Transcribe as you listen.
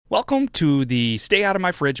Welcome to the Stay Out of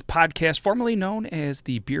My Fridge podcast, formerly known as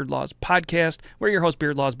the Beard Laws podcast. We're your host,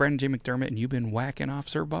 Beard Laws, Brandon J. McDermott, and you've been whacking off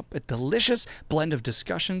Serve Up, a delicious blend of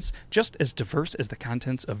discussions just as diverse as the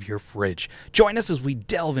contents of your fridge. Join us as we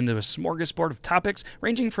delve into a smorgasbord of topics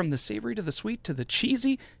ranging from the savory to the sweet to the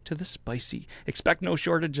cheesy to the spicy. Expect no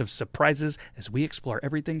shortage of surprises as we explore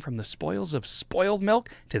everything from the spoils of spoiled milk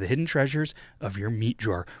to the hidden treasures of your meat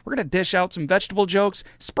drawer. We're going to dish out some vegetable jokes,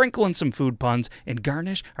 sprinkle in some food puns, and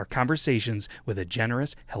garnish our conversations with a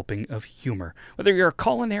generous helping of humor. Whether you're a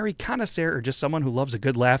culinary connoisseur or just someone who loves a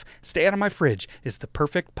good laugh, Stay Out of My Fridge is the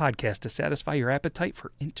perfect podcast to satisfy your appetite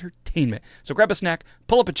for entertainment. So grab a snack,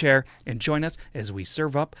 pull up a chair, and join us as we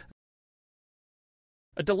serve up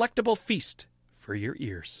a delectable feast for your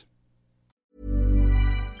ears.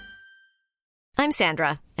 I'm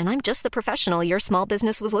Sandra, and I'm just the professional your small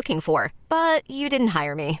business was looking for. But you didn't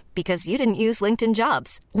hire me because you didn't use LinkedIn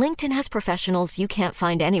Jobs. LinkedIn has professionals you can't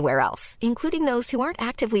find anywhere else, including those who aren't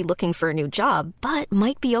actively looking for a new job, but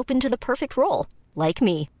might be open to the perfect role, like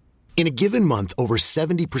me. In a given month, over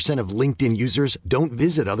 70% of LinkedIn users don't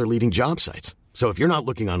visit other leading job sites. So if you're not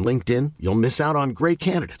looking on LinkedIn, you'll miss out on great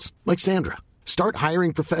candidates like Sandra. Start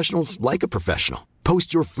hiring professionals like a professional.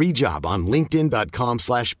 Post your free job on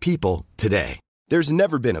linkedin.com/people today. There's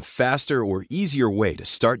never been a faster or easier way to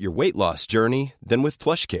start your weight loss journey than with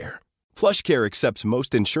PlushCare. PlushCare accepts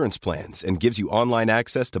most insurance plans and gives you online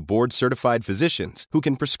access to board-certified physicians who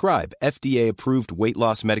can prescribe FDA-approved weight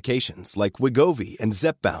loss medications like Wegovy and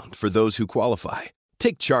Zepbound for those who qualify.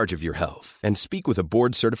 Take charge of your health and speak with a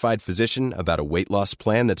board-certified physician about a weight loss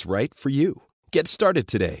plan that's right for you. Get started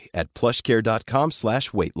today at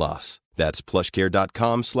plushcare.com/weight loss. That's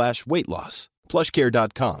plushcare.com/weight loss.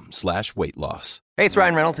 plushcare.com/weight loss. Hey, it's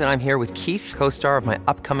Ryan Reynolds, and I'm here with Keith, co-star of my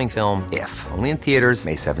upcoming film, If, only in theaters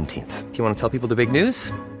May 17th. Do you want to tell people the big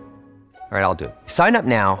news? All right, I'll do it. Sign up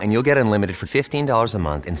now and you'll get unlimited for $15 a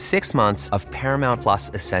month and 6 months of Paramount Plus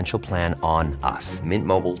Essential Plan on us.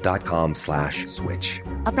 MintMobile.com/switch.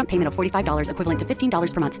 Upfront payment of $45 equivalent to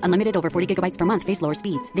 $15 per month. Unlimited over 40 gigabytes per month. Face lower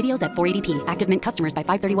speeds. Videos at 480p. Active Mint customers by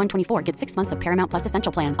 531.24 get 6 months of Paramount Plus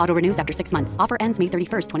Essential Plan. Auto renews after 6 months. Offer ends May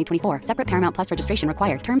 31st, 2024. Separate Paramount Plus registration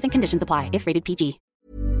required. Terms and conditions apply if rated PG.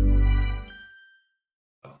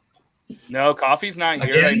 No, Coffee's not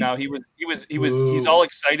here right now. He's all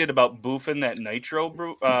excited about boofing that nitro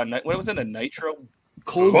brew. What was it? A nitro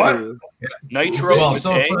cold brew. Yeah. Nitro. Well,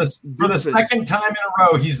 so for the second time in a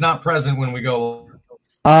row, he's not present when we go.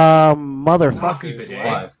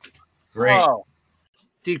 Motherfucker. Great. Oh.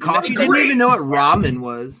 Dude, Coffee didn't even know what ramen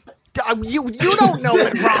was. You don't know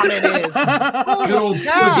what ramen is. Good old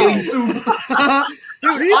spaghetti soup.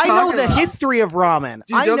 Dude, I know the history of ramen.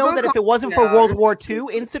 Dude, I know that if it wasn't for World War II,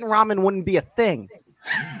 instant ramen wouldn't be a thing.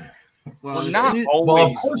 Well, not always. Well,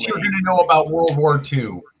 of course you're going to know about World War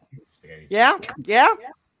II. Yeah?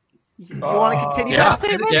 You want to continue that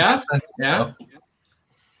statement? Yeah.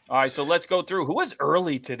 All right, so let's go through. Who was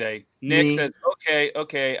early today? Nick Me. says,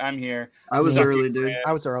 okay, I'm here. I was early, dude.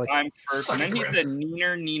 I was early. I'm first. And then he said,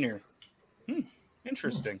 neener.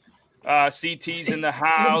 Interesting. CT's in the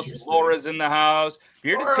house. Laura's in the house.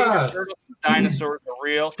 Bearded Tater Turtles and dinosaurs are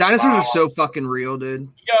real. Dinosaurs are so fucking real, dude.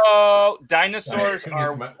 Yo, dinosaurs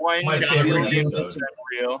are my 1 favorite billion episode. percent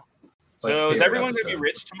real. My So is favorite everyone going to be episode.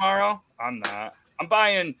 rich tomorrow? I'm not. I'm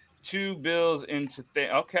buying 2 bills into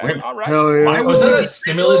okay, Wait, all right. Hell yeah. Why was that a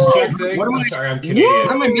stimulus check thing? I'm sorry, I'm Canadian.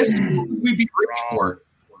 What am I missing? What would we be rich for?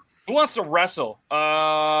 Who wants to wrestle?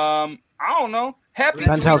 I don't know. Happy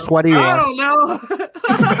Depends how sweaty you I are. don't know.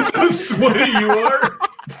 How sweaty you are.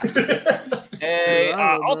 Hey,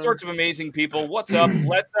 I don't all know. sorts of amazing people. What's up?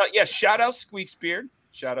 Let's shout out Squeaks Beard.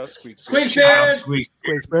 Shout out Squeaks Beard. Squeaks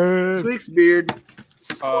beard.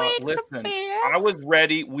 Listen, I was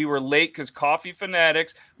ready. We were late because Coffee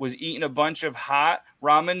Fanatics was eating a bunch of hot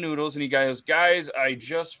ramen noodles, and he goes, "Guys, I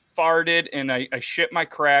just farted and I shit my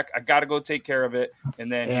crack. I got to go take care of it."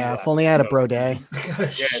 And then If only I had a bro day.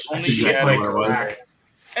 if only he had a crack.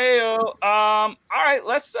 Heyo. All right,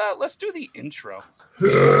 let's do the intro,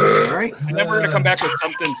 All right. and then we're gonna come back with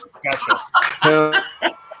something special.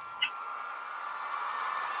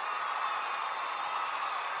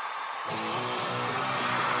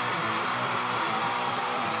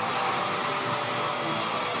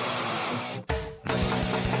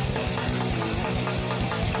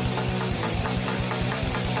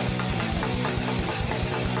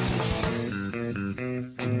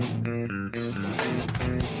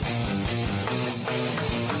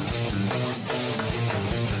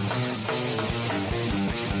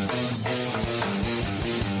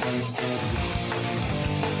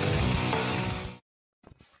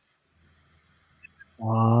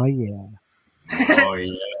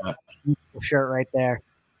 beautiful shirt right there.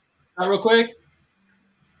 Real quick.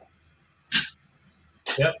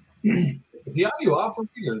 Yep. Is the audio off for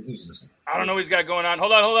me? Or is this just... I don't know what he's got going on.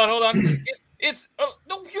 Hold on. It's no,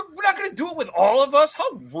 we're not going to do it with all of us. How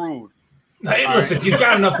rude. Hey, listen, he's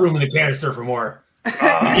got enough room in the canister for more.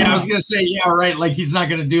 Yeah, I was going to say, yeah, right. Like, he's not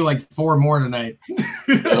going to do like 4 more tonight.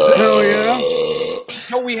 Hell yeah.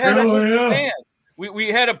 No, we had a plan. We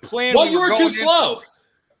had a plan. Well, you were too slow.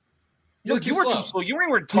 You were too slow. You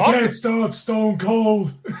weren't even You talking. can't stop Stone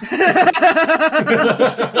Cold.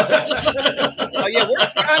 Yeah,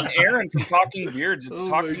 we're on Aaron from Talking Beards. It's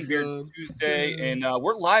Talking Beards Tuesday, and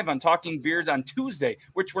we're live on Talking Beards on Tuesday,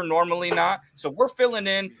 which we're normally not. So we're filling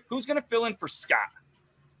in. Who's going to fill in for Scott?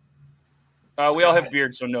 We all have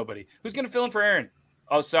beards, so nobody. Who's going to fill in for Aaron?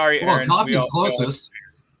 Oh, sorry, Aaron. Well, Coffee's closest.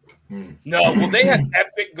 No, well, they have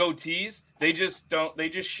epic goatees. They just don't. They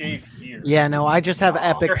just shave here. Yeah, no, I just have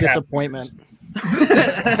epic disappointment.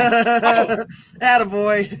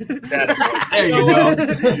 Attaboy. There you go.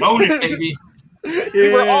 Own it, baby.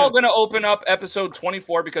 We were all going to open up episode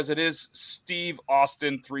 24 because it is Steve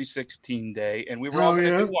Austin 316 Day, and we were all going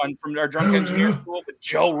to do one from our drunk engineer school, but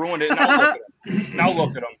Joe ruined it. Now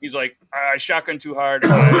look at him. He's like, I shotgun too hard.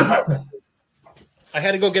 I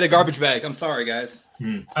had to go get a garbage bag. I'm sorry, guys.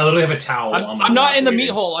 I literally have a towel. I'm not in the meat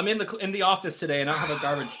hole. I'm in the office today, and I don't have a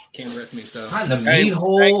garbage can with me. So not in the meat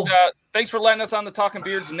hole. Thanks for letting us on the Talking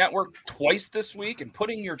Beards Network twice this week and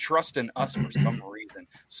putting your trust in us for some reason.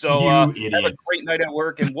 So have a great night at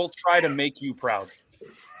work, and we'll try to make you proud.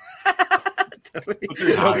 But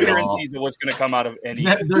there's no guarantees of what's going to come out of any.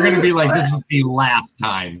 They're going to be like, this is the last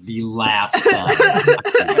time. The last time.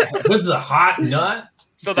 This is a hot nut.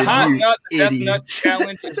 So the hot nut, the death nut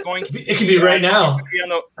challenge is going to be. It can be right now.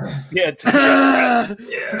 That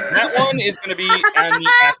one is going to be on the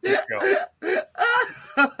after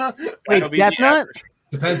show. Wait, death nut?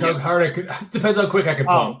 Depends how hard I could. Depends how quick I can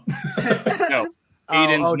pump. No,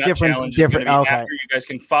 Aiden's nut challenge is going to be after. You guys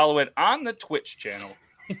can follow it on the Twitch channel.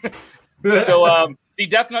 So the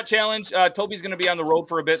death nut challenge, Toby's going to be on the road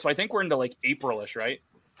for a bit, so I think we're into like April-ish, right?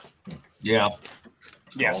 Yeah.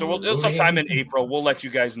 Yeah, so we'll sometime in April. We'll let you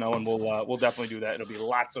guys know, and we'll definitely do that. It'll be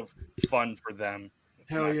lots of fun for them.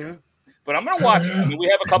 Hell yeah! But I'm gonna watch it. I mean, we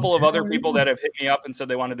have a couple of other people that have hit me up and said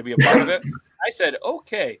they wanted to be a part of it. I said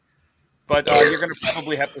okay, but you're gonna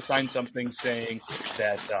probably have to sign something saying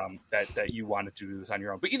that that you wanted to do this on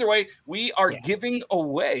your own. But either way, we are giving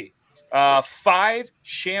away 5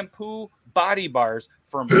 shampoo body bars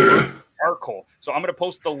from Charcoal. So I'm gonna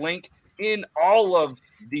post the link in all of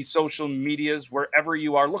the social medias, wherever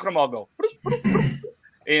you are. Look at them all go.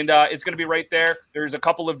 And it's going to be right there. There's a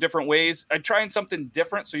couple of different ways. I'm trying something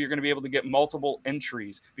different, so you're going to be able to get multiple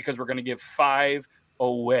entries because we're going to give 5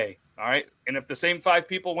 away. All right? And if the same 5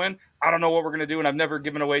 people win, I don't know what we're going to do, and I've never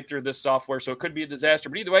given away through this software, so it could be a disaster.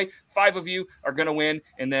 But either way, 5 of you are going to win,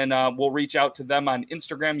 and then we'll reach out to them on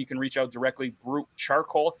Instagram. You can reach out directly, Brute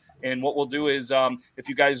Charcoal. And what we'll do is, if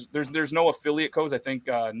you guys, there's no affiliate codes. I think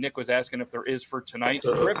Nick was asking if there is for tonight.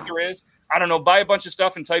 Or if there is, I don't know, buy a bunch of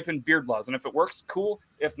stuff and type in Beard Laws. And if it works, cool.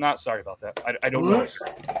 If not, sorry about that. I don't know.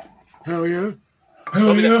 Hell yeah.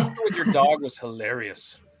 That with your dog was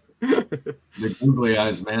hilarious. The googly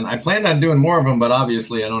eyes, man. I planned on doing more of them, but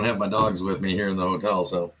obviously I don't have my dogs with me here in the hotel.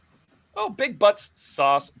 So, oh, Big Butts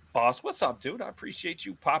Sauce Boss. What's up, dude? I appreciate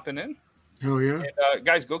you popping in. Oh, yeah. And,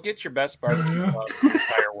 guys, go get your best barbecue in the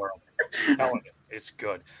entire world. I'm telling you, it's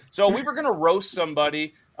good. So we were going to roast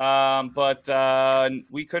somebody, but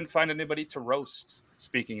we couldn't find anybody to roast,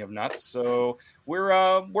 speaking of nuts. So we're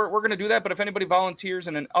going to do that. But if anybody volunteers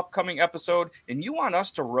in an upcoming episode and you want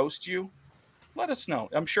us to roast you, let us know.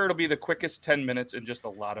 I'm sure it'll be the quickest 10 minutes and just a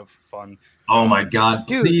lot of fun. Oh, my God.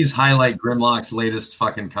 Please highlight Grimlock's latest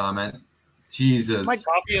fucking comment. Jesus. My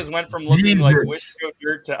coffee has went from looking like Wisco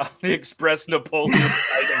Dirt to AliExpress Napoleon.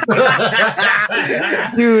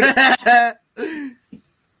 Dude,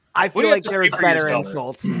 I feel like there's better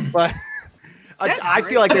insults, but I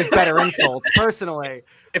feel like there's better insults, personally.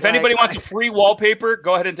 If anybody wants a free wallpaper,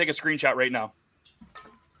 go ahead and take a screenshot right now.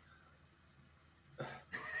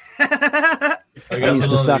 I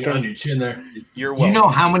got on your chin there. You're welcome. You know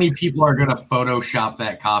how many people are going to Photoshop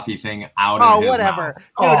that coffee thing out of his whatever. mouth?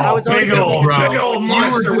 Dude, I was big old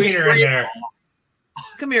monster wiener in there.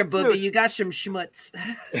 Come here, Booby. You got some schmutz.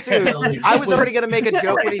 Dude, I was already going to make a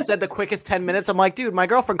joke when he said the quickest 10 minutes. I'm like, dude, my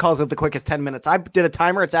girlfriend calls it the quickest 10 minutes. I did a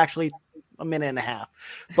timer. It's actually a minute and a half.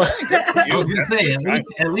 But I was going to say,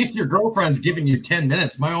 at least your girlfriend's giving you 10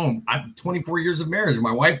 minutes. I'm 24 years of marriage.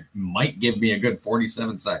 My wife might give me a good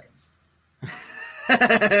 47 seconds.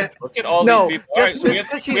 Look at all No, these people. All right, just so we have-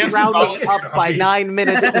 because we she's have rounding some- up by 9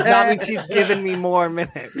 minutes does not mean she's giving me more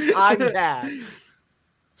minutes. I'm bad.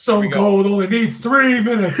 Stone Cold only needs 3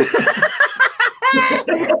 minutes.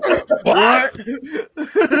 What?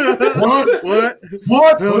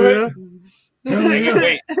 What? Hell yeah.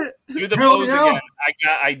 Wait, do the Hell pose yeah. again. I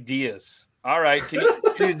got ideas. All right, can you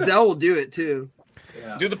Dude, Zell will do it too.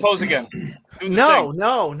 do the pose again? Do the No, thing.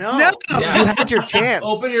 no. No. You had your chance.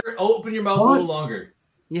 Open your mouth a little longer.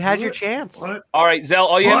 You had your chance. All right, Zell.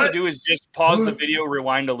 All you have to What? do is just pause the video,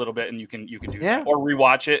 rewind a little bit, and you can do Yeah. that, or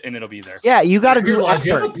rewatch it, and it'll be there. Yeah, you got to do Realize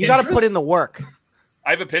you have effort. a You got to put Pinterest? in the work.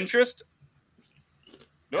 I have a Pinterest.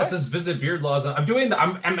 Do I? That says visit Beard Laws.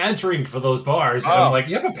 I'm entering for those bars. And Oh. I'm like,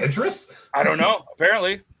 you have a Pinterest? I don't know.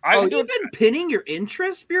 Apparently, I Oh, do. you've been pinning your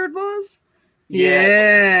interest, Beard Laws?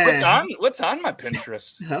 Yeah. What's on my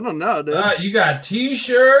Pinterest? I don't know, dude. You got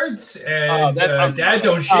T-shirts and that sounds Dad fun.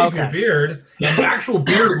 don't shave your Okay. beard and actual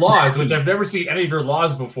beard laws, which I've never seen any of your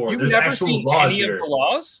laws before. You've There's never actual seen laws any here. of the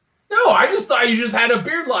laws? No, I just thought you just had a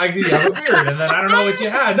beard like you have a beard, and then I don't know what you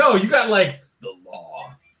had. No, you got like the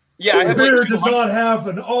law. Yeah, I have like beard does 200 not have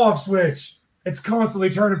an off switch. It's constantly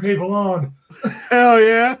turning people on. Hell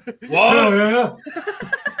yeah. Oh yeah.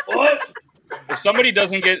 What? If somebody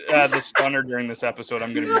doesn't get the stunner during this episode,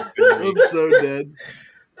 I'm going to be I'm so dead.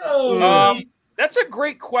 That's a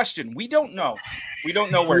great question. We don't know. We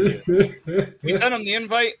don't know where he is. We sent him the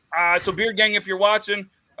invite. So, Beard Gang, if you're watching,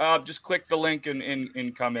 just click the link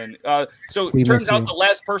and come in. So it turns out the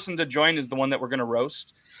last person to join is the one that we're going to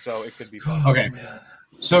roast. So it could be fun. Okay.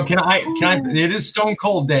 So can I? It is Stone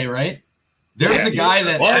Cold Day, right? There's a guy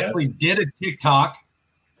that actually did a TikTok.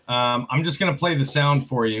 I'm just going to play the sound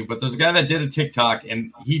for you, but there's a guy that did a TikTok,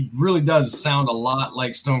 and he really does sound a lot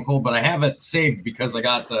like Stone Cold, but I have it saved because I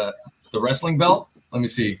got the wrestling belt. Let me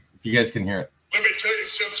see if you guys can hear it. Let me tell you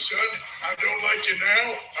something, son. I don't like you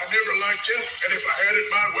now. I never liked you. And if I had it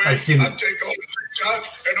my way, I've seen I'd take all the TikTok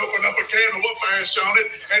and open up a can of whoop ass on it.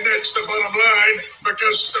 And that's the bottom line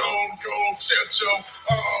because Stone Cold said so.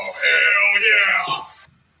 Oh, hell yeah.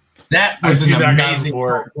 That I've was seen an that guy amazing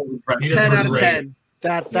before. impression. He does 10 look out of great. 10.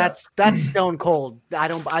 That's Stone Cold. I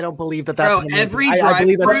don't believe that. Bro, That's every I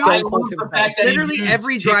believe that drive-thru- Stone Cold the himself. fact that he Literally used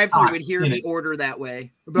every TikTok drive-thru would hear in me it. order that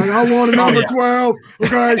way. I'd be like, I want a number 12.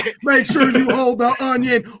 Okay, make sure you hold the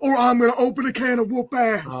onion, or I'm gonna open a can of whoop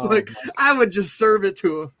ass. I would just serve it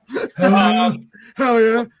to him. Hell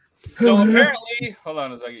yeah. So apparently, hold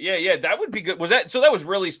on a second. Yeah, that would be good. Was that so? That was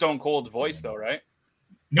really Stone Cold's voice, though, right?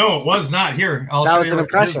 No, it was not. Here, I'll That show was you an what it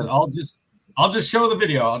is. impression. I'll just show the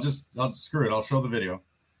video. I'll screw it. I'll show the video.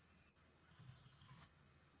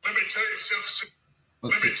 Let me tell you something.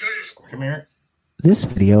 Let's Let me see. tell you. Come here. This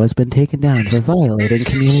video has been taken down for violating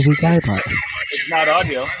community guidelines. It's not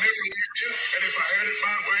audio. I never liked you. And if I had it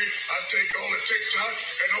my way, I'd take all the TikTok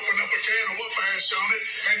and open up a can of whoop ass on it.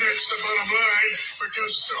 And that's the bottom line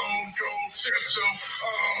because Stone Cold said so.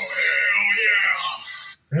 Oh, hell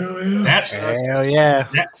yeah. That's Hell yeah.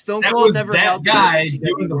 Stone that Cold was never that held guy the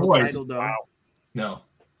doing the world voice. title, though. Wow. No.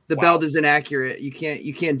 The belt is inaccurate. You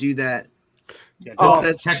can't do that. Oh,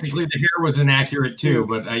 That's technically the hair was inaccurate too,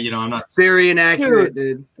 but I'm not. very inaccurate,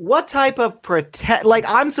 dude. What type of like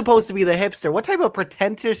I'm supposed to be the hipster? What type of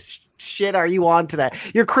pretentious shit are you on today?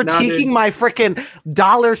 You're critiquing dude. my freaking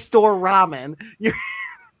dollar store ramen.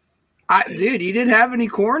 Dude, you didn't have any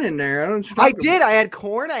corn in there. I don't know what you're I talking did. I had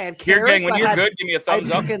corn. I had Beard carrots. Gang, when I you're had- good, give me a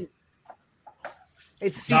thumbs up.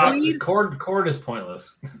 It's Nah, seaweed. cord is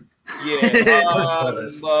pointless. Yeah. about.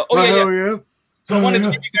 Yeah. So I wanted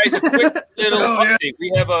to give you guys a quick little Oh, yeah.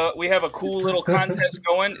 update. We have a cool little contest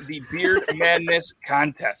going, the Beard Madness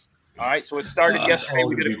contest. All right, so it started yesterday.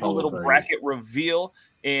 We did a cool little bracket reveal,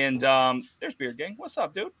 and there's Beard Gang. What's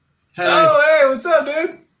up, dude? Oh, hey, what's up,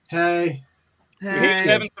 dude? Hey. He's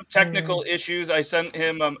having some technical issues. I sent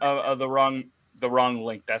him the wrong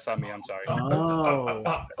link. That's on me. I'm sorry. Oh.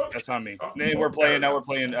 That's on me. Now we're playing.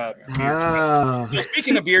 Beard. Ah. So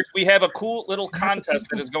speaking of beards, we have a cool little contest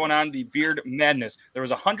that is going on, the Beard Madness. There was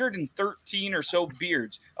 113 or so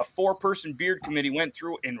beards. A 4-person beard committee went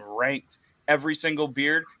through and ranked every single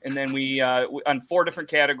beard, and then we on 4 different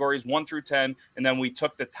categories, 1 through 10, and then we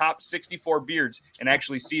took the top 64 beards and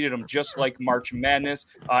actually seeded them just like March Madness.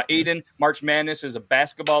 Aiden, March Madness is a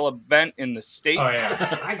basketball event in the States. Oh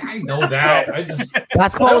yeah, I know that. I just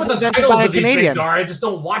Basketball I know was what the invented titles by a of these Canadian. things are. I just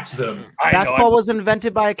don't watch them. Basketball was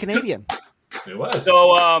invented by a Canadian. It was.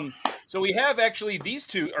 So we have actually these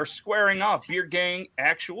two are squaring off. Beard Gang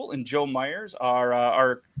Actual and Joe Myers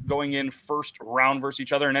are going in first round versus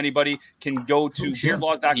each other, and anybody can go to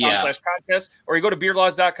beardlaws.com/contest, or you go to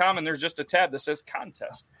beardlaws.com and there's just a tab that says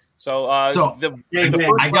contest. So So the hey, first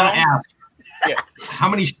I gotta round, ask: Yeah. How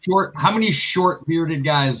many short bearded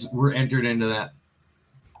guys were entered into that?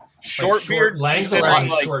 Short beard length or like,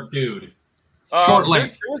 short dude? Short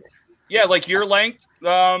length. Yeah, like your length.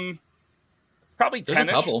 Probably There's 10-ish.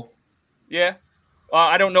 a couple. Yeah.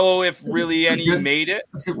 I don't know if really any made it.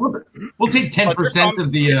 We'll take 10%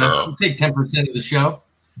 of the. We'll take 10% of the show.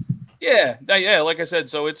 Yeah. Like I said,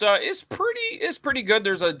 so it's pretty good.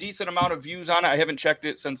 There's a decent amount of views on it. I haven't checked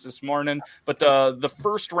it since this morning, but the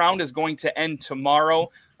first round is going to end tomorrow,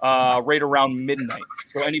 right around midnight.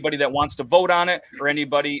 So anybody that wants to vote on it, or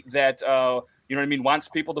anybody that wants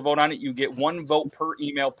people to vote on it, you get one vote per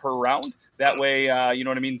email per round. That way,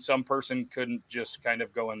 some person couldn't just kind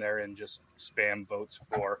of go in there and just spam votes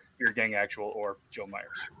for your gang actual or Joe Myers.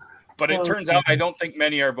 But it turns out I don't think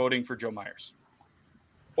many are voting for Joe Myers.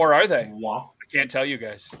 Or are they? Wow. I can't tell you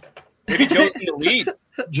guys. Maybe Joe's in the lead.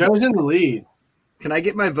 Joe's in the lead. Can I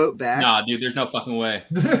get my vote back? Nah, dude, there's no fucking way.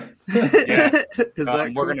 Yeah.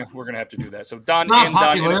 We're gonna have to do that. So Don Not and Don,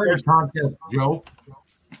 popularity contest, Joe.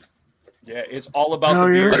 yeah, it's all about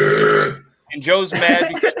the beard. And Joe's mad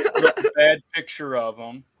because he took a bad picture of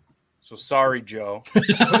him. So sorry, Joe. Put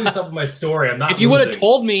this up in my story. I'm not. If you would have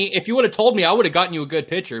told me, I would have gotten you a good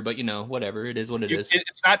picture. But whatever. It is what it is.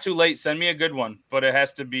 It's not too late. Send me a good one, but it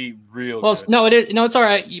has to be real. Well, good. no, it is. No, it's all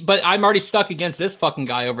right. But I'm already stuck against this fucking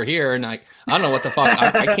guy over here, and I don't know what the fuck.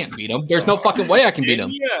 I can't beat him. There's no fucking way I can beat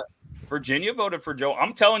him. Virginia voted for Joe.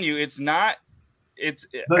 I'm telling you, it's not. And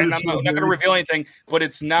I'm not going to reveal anything, but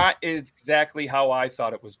it's not exactly how I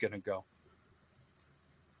thought it was going to go.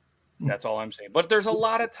 That's all I'm saying. But there's a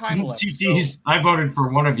lot of time left. CTs, I voted for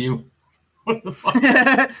one of you. What the fuck?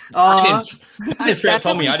 Straight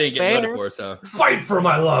told me I didn't get voted for. So fight for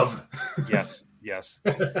my love. Yes. Yeah,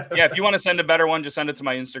 if you want to send a better one, just send it to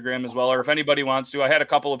my Instagram as well. Or if anybody wants to, I had a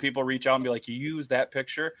couple of people reach out and be like, "You use that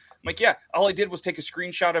picture?" I'm like, "Yeah." All I did was take a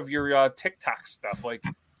screenshot of your TikTok stuff. Like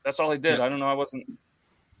that's all I did. I don't know.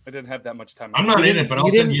 I didn't have that much time. I'm not in it, but I'll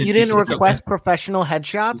send you. You didn't request professional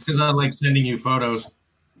headshots because I like sending you photos.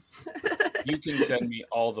 You can send me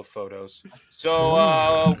all the photos.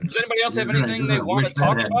 So, does anybody else have anything they want to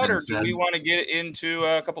talk about, or do we want to get into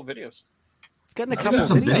a couple videos? Let's get in a couple of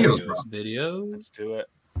videos. Let's do it.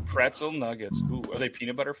 Pretzel nuggets. Ooh, are they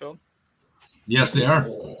peanut butter filled? Yes, they are.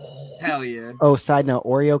 Hell yeah. Oh, side note,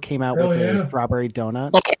 Oreo came out with a strawberry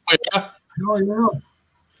donut. Oh, yeah.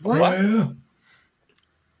 What? You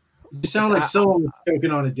sound like someone was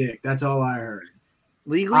choking on a dick. That's all I heard.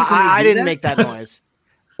 Legally, I didn't make that noise.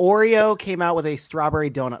 Oreo came out with a strawberry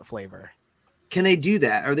donut flavor. Can they do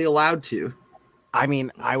that? Are they allowed to? I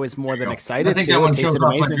mean, I was more than excited. I think that one shows up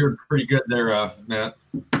like you're pretty good there, Matt.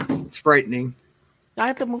 It's frightening. I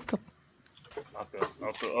have to move to.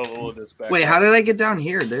 I'll load this back. Wait, how did I get down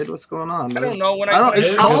here, dude? What's going on? Dude? I don't know.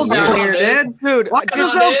 It's cold down here, dude. Why is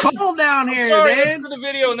it so cold down here, dude? For the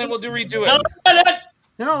video, and then we'll redo it. I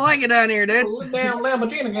don't like it down here, dude. Damn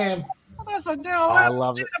Lamborghini game. That's a damn I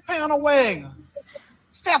love it. pound of wing.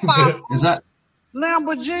 Step out. Is that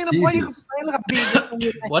Lamborghini? Boy, you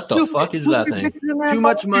can what the fuck is that thing? Too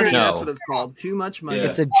much money. No. That's what it's called. Too much money. Yeah.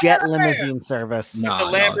 It's a jet limousine service. It's a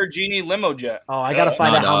Lamborghini limo jet. Oh, I gotta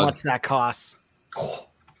find out how much that costs.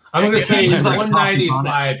 I'm gonna say He's like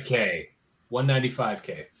 195K.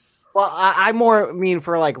 195K. Well, I more mean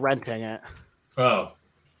for like renting it. Oh,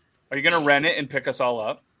 are you gonna rent it and pick us all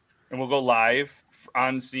up, and we'll go live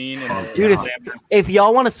on scene? And dude, if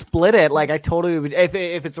y'all want to split it, like I totally would. If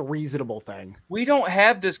it's a reasonable thing, we don't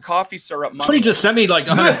have this coffee syrup money. Somebody just sent me like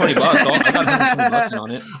 $120. I got $120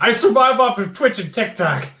 on it. I survive off of Twitch and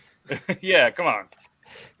TikTok. Yeah, come on.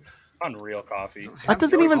 Unreal coffee. That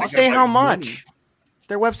doesn't even say how much.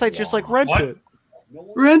 Their website's just like rent it.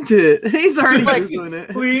 Rent it. He's already using it.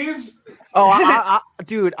 Please. Oh,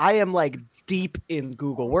 dude, I am like deep in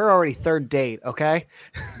Google. We're already third date, okay?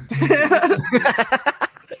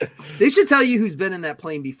 They should tell you who's been in that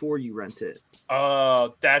plane before you rent it.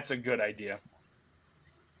 Oh, that's a good idea.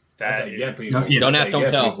 You don't ask,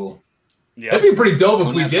 don't tell. Yeah. That'd be pretty dope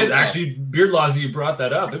if we did. Actually, Beard Laws, you brought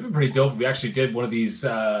that up. It'd be pretty dope if we actually did one of these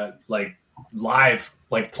like live,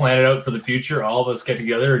 like plan it out for the future. All of us get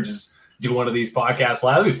together and just do one of these podcasts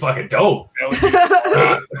live. That'd be fucking dope.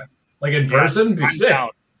 Like in person, be sick. Down.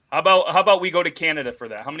 How about we go to Canada for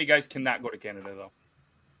that? How many guys cannot go to Canada though?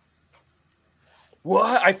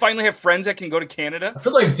 What? I finally have friends that can go to Canada. I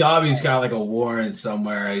feel like Dobby's got like a warrant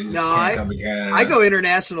somewhere. He just can't come to Canada. I go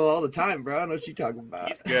international all the time, bro. I know what you're talking about.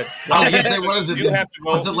 He's good. I was gonna say, what is it?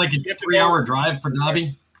 What's it like a 3-hour drive for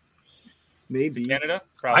Dobby? Maybe Canada.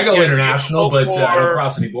 Probably. I go international, but I don't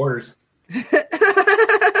cross any borders.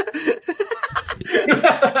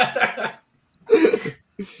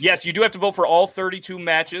 Yes, you do have to vote for all 32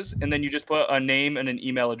 matches, and then you just put a name and an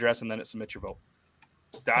email address, and then it submits your vote.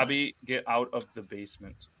 Dobby, get out of the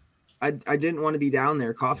basement. I didn't want to be down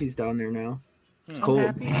there. Coffee's down there now. It's I'm cold.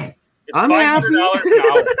 happy. I'm happy.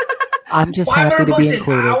 I'm just happy to be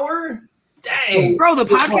included. Hour? Dang. Bro, the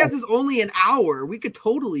podcast is only an hour. We could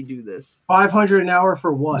totally do this. 500 an hour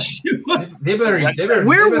for what? They better.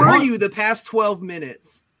 Where were you the past 12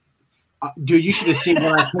 minutes? Dude, you should have seen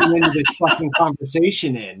what I came into this fucking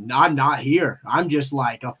conversation in. I'm not here. I'm just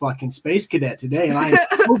like a fucking space cadet today, and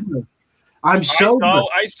I'm sober.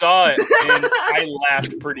 I saw it, and I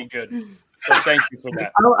laughed pretty good. So thank you for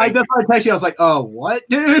that. That's why I texted you. I was like, "Oh, what,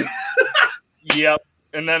 dude?" Yep.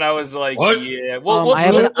 And then I was like, What? "Yeah." I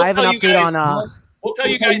have an update on. We'll tell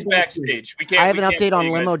you guys backstage. We can't. I have an we can't update tell on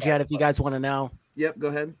you guys LimoJet if you guys want to know. Yep, go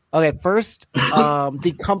ahead. Okay, first,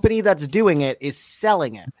 the company that's doing it is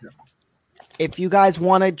selling it. If you guys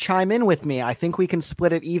want to chime in with me, I think we can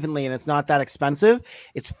split it evenly, and it's not that expensive.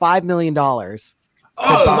 It's $5 million. Oh,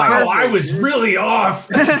 wow, I was really off.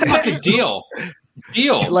 Fucking deal.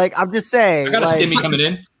 Like, I'm just saying. I got a stimmy coming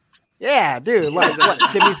in. Yeah, dude. Like, what?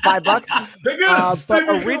 Stimmy's $5?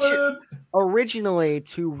 But originally,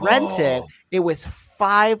 to rent it was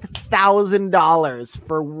 $5,000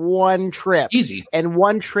 for one trip. Easy. And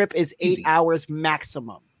one trip is 8 hours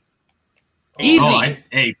maximum. Easy.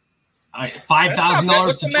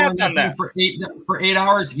 $5,000 to tour that for 8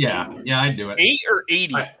 hours. Yeah, I'd do it. 8 or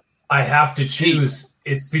 80. I have to choose.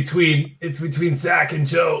 It's between Zach and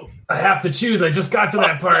Joe. I have to choose. I just got to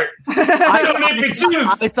that part. Don't make me choose.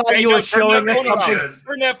 I thought you were showing us something.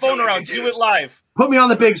 Turn that phone around. Do it live. Put me on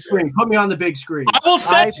the big screen. I will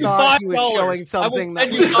send you $5. He was showing something I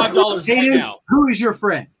will send you $5 right now. Who is your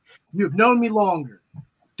friend? You've known me longer.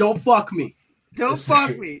 Don't fuck me. Don't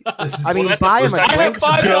fuck me. I mean, buy him a drink.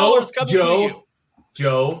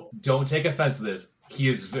 Joe, don't take offense to this. He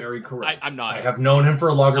is very correct. I'm not. I have known him for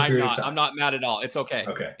a longer period of time. I'm not mad at all. It's okay.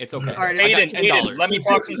 Okay. It's okay. All right, Aiden, let me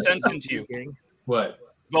talk some sense into you. What?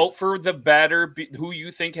 Vote for the better, who you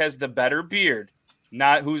think has the better beard,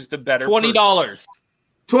 not who's the better. $20. $20.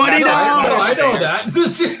 I know that.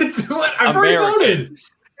 It's what I've already voted.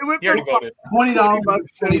 You already voted.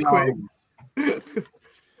 $20.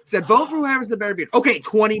 Said vote for whoever's the better beard. Okay,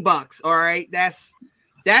 $20. All right, that's it.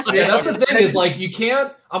 That's the thing is like you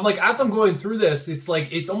can't. I'm like as I'm going through this, it's like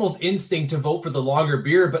it's almost instinct to vote for the longer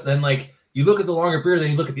beard, but then like you look at the longer beard,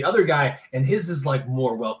 then you look at the other guy, and his is like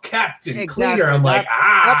more well kept and cleaner. I'm like,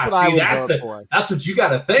 that's what you got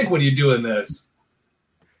to think when you're doing this.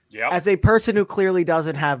 Yeah. As a person who clearly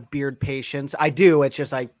doesn't have beard patience, I do. It's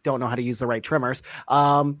just I don't know how to use the right trimmers.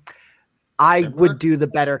 I would do the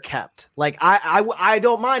better kept. Like I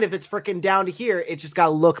don't mind if it's freaking down to here. It just got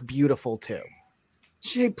to look beautiful too.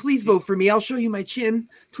 Shay, please vote for me. I'll show you my chin,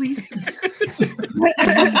 please.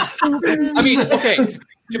 I mean, okay.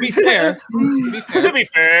 To be fair,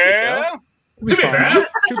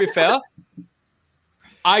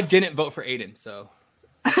 I didn't vote for Aiden, so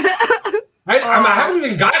I haven't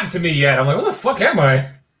even gotten to me yet. I'm like, what the fuck am I?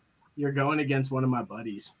 You're going against one of my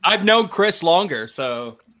buddies. I've known Chris longer,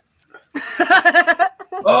 so.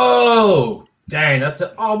 Oh, dang! That's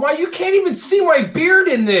it. Oh, my! You can't even see my beard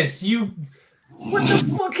in this. What the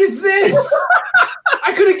fuck is this?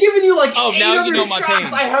 I could have given you like 8 other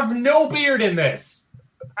shots. I have no beard in this.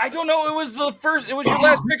 I don't know. It was your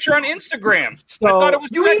last picture on Instagram. So I thought it was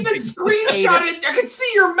you even screenshot it. I can see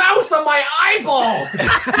your mouse on my eyeball.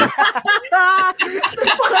 What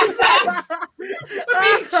the fuck is this? I'm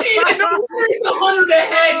being cheated. Nobody's 100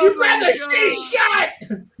 ahead. You grabbed the shitty shot.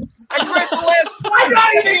 I grabbed the last. I'm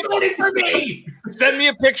not even voting for me. Send me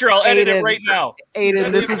a picture. I'll edit it right now.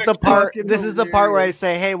 Aiden, this is the part. This is the part where I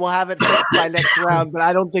say, "Hey, we'll have it fixed by next round," but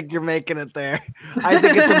I don't think you're making it there. I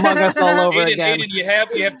think it's Among Us all over again. Aiden, you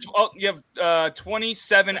have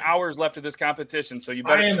 27 hours left of this competition, so you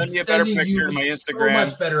better send me a better picture to my Instagram. So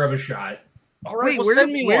much better of a shot. All right, Wait,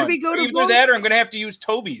 send me where one. do we go to Either vote? that, or I'm going to have to use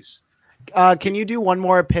Toby's. Can you do one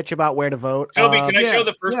more pitch about where to vote? Toby, can I show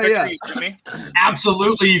the first picture you sent me?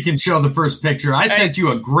 Absolutely, you can show the first picture. I sent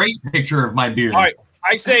you a great picture of my beard. All right,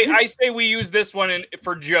 I say we use this one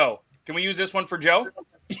for Joe. Can we use this one for Joe? Look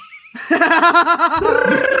at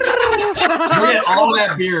all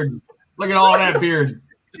that beard. Look at all that beard.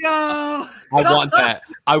 Yo. I want that.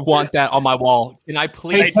 I want that on my wall. Can I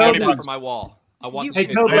please have that for my wall? I want.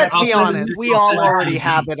 Let's be honest. We all already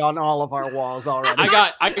have it on all of our walls already.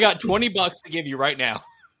 I got $20 to give you right now.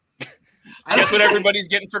 Guess what everybody's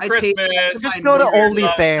getting for Christmas? Just go to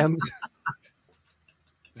OnlyFans.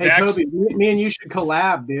 Hey, Toby, me and you should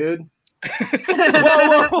collab, dude.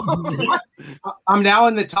 Whoa. I'm now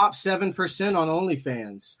in the top 7% on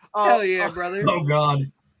OnlyFans. Hell yeah, brother. Oh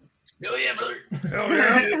God. Hell yeah, brother. All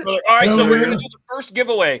right, so we're going to do the first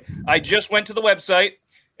giveaway. I just went to the website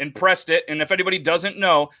and pressed it. And if anybody doesn't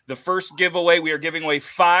know, the first giveaway, we are giving away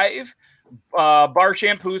 5 bar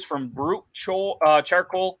shampoos from Brute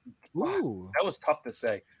Charcoal. Ooh. That was tough to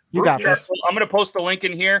say. You got this. I'm going to post the link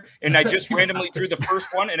in here, and I just randomly drew the first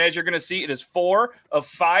one. And as you're going to see, it is 4 of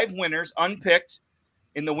 5 winners unpicked.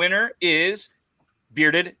 And the winner is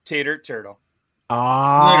Bearded Tater Turtle.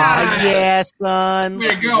 Yes, son.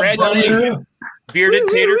 There you go, buddy. Bearded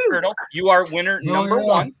Tater Turtle. You are winner number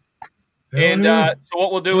 1. And so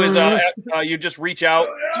what we'll do is you just reach out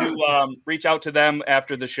to them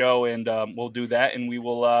after the show, and we'll do that, and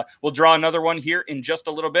we'll draw another one here in just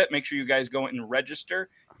a little bit. Make sure you guys go and register,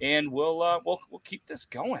 and we'll keep this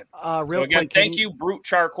going. Real again, quick, thank you, Brute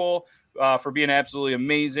Charcoal, for being absolutely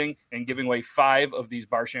amazing and giving away 5 of these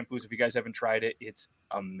bar shampoos. If you guys haven't tried it, it's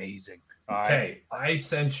amazing. Okay, I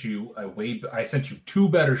sent you 2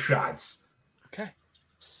 better shots. Okay.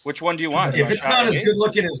 Which one do you want? If it's not as good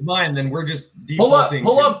looking as mine, then we're just Pull up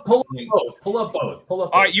defaulting. both. All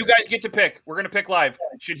right, you guys get to pick. We're going to pick live.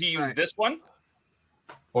 Should he use this one?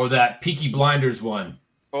 Or that Peaky Blinders one?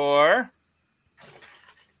 Or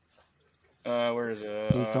where is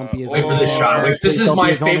it? Please don't be as Wait for this shot. Wait, this is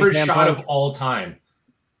my favorite shot of all time.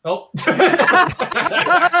 Oh.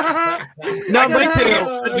 Number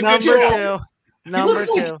 2. He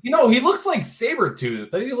looks like Sabretooth.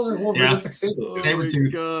 He looks like Sabretooth.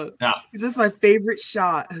 Sabretooth. Yeah. This is my favorite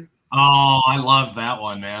shot. Oh, I love that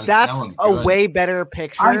one, man. That's that one's a good. way better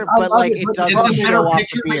picture, but like it doesn't It's a show better off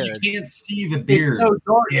picture, the but beard. you can't see the beard.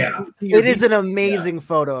 Yeah. It is an amazing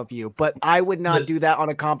photo of you, but I would not do that on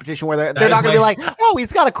a competition where they're That not is going to be my- like, oh,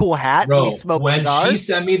 he's got a cool hat and Bro, he smokes when cigars. she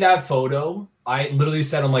sent me that photo, I literally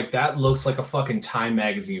said, I'm like, that looks like a fucking Time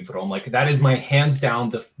magazine photo. I'm like, that is my hands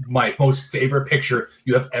down my most favorite picture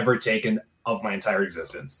you have ever taken of my entire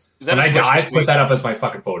existence. When I die, put that up as my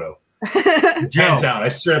fucking photo. Hands down. I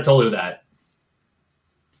straight up told you that.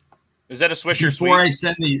 Is that a Swisher Before Sweet? I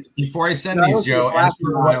send these, Joe, as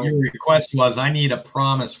per what your request was, I need a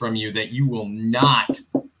promise from you that you will not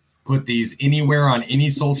put these anywhere on any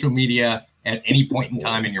social media at any point in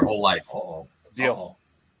time in your whole life. Deal.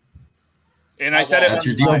 And I said it. That's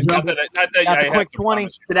your deal. Not that That's I a quick have to 20.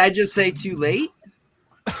 promise. Did I just say too late?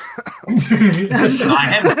 I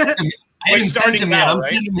haven't sent him yet. now, I'm right?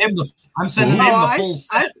 sending him the full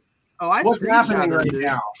set. I What's happening screenshot right it, dude.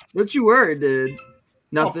 now? What you were, dude?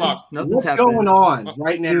 Nothing. Nothing's What's happening. going on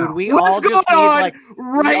right now? Dude, we What's all going just need on like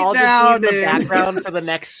right we all now, just need the dude? background for the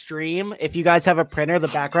next stream. If you guys have a printer, the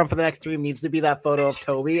background for the next stream needs to be that photo of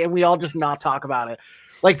Toby, and we all just not talk about it.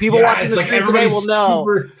 Like people watching the stream today will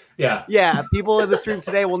know. Yeah, people in the stream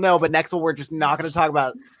today will know, but next one we're just not going to talk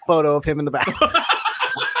about photo of him in the back.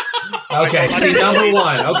 Okay, see, number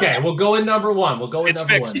 1. Okay, we'll go in number 1. We'll go in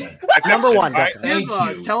number 1 then. Number 1. Right, thank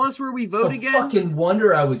Boss, you. tell us where we vote again. Fucking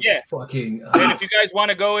wonder I was Yeah. fucking. And if you guys want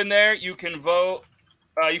to go in there, you can vote.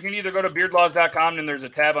 You can either go to beardlaws.com and there's a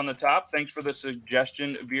tab on the top. Thanks for the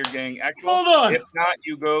suggestion, Beard Gang Actual. Hold on. If not,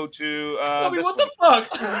 you go to this what link.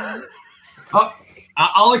 the fuck?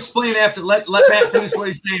 I'll explain after. Let Matt finish what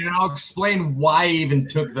he's saying, and I'll explain why I even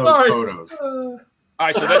took those photos. All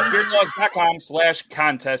right, so that's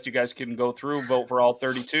beardlaws.com/contest. You guys can go through, vote for all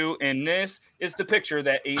 32. And this is the picture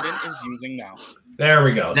that Aiden is using now. There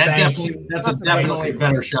we go. That's a definitely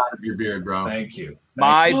better shot of your beard, bro. Thank you.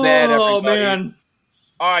 My bad, everybody. Oh, man.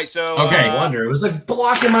 All right, so Okay. I wonder. It was like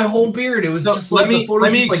blocking my whole beard. It was So just let like me- the photos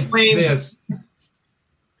let me just like explain- this.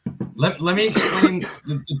 Let me explain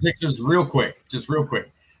the pictures real quick.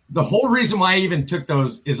 The whole reason why I even took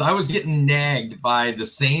those is I was getting nagged by the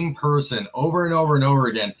same person over and over and over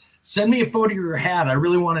again. Send me a photo of your hat. I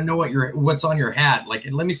really want to know what's on your hat. Like,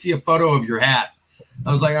 let me see a photo of your hat.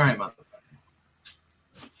 I was like, all right, motherfucker.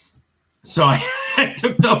 So I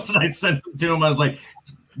took those and I sent them to him. I was like,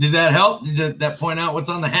 did that help? Did that point out what's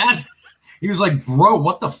on the hat? He was like, bro,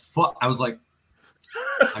 what the fuck? I was like,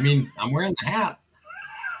 I mean, I'm wearing the hat.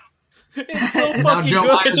 It's so And now fucking Joe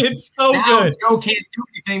good. Myers- It's so now good. Joe can't do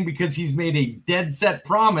anything because he's made a dead set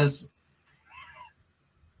promise.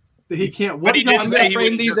 He can't. But What he did did y'all I'm say gonna he frame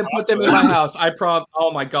wouldn't these jerk and put off them to in it. my house. I prom.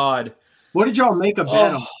 Oh my god. What did y'all make a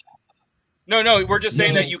bet on? No, we're just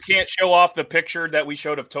saying that you can't show off the picture that we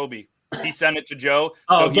showed of Toby. He sent it to Joe.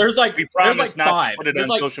 Oh, so there's like we there's promised like not five. to put it There's on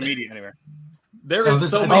like social media anywhere. there Oh, is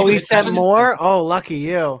this- so I many. Oh, he it's sent just- more? Oh, lucky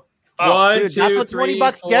you. Oh, One, Dude, two, that's what 20 three,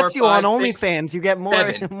 bucks four, gets you five, on six, OnlyFans. You get more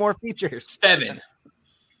seven. more features. 7.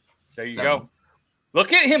 there you 7. go.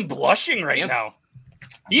 Look at him blushing right now.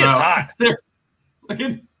 He is Bro, hot. Look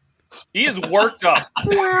at He is worked up.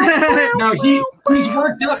 No, he's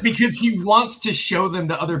worked up because he wants to show them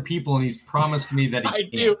to other people, and he's promised me that he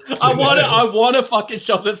do. I want to fucking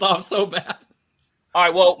show this off so bad. All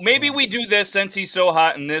right, well, maybe we do this since he's so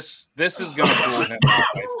hot, and this is going to cool him. I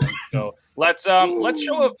think. So let's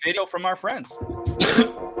show a video from our friends.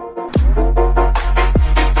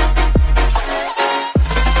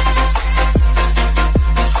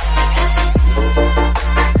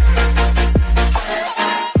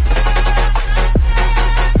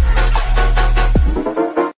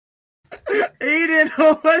 Aiden,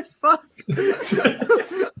 oh my fuck.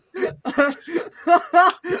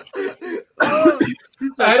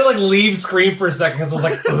 I had to like leave screen for a second because I was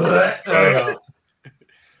like, there we go.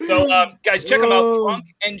 So, guys, check them out.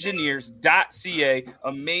 drunkengineers.ca.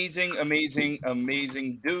 Amazing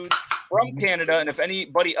dudes from Canada. And if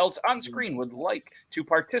anybody else on screen would like to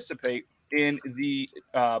participate in the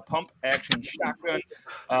pump action shotgun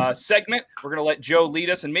segment, we're going to let Joe lead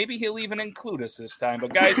us, and maybe he'll even include us this time.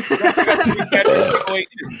 But, guys,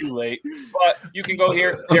 it's too late. But you can go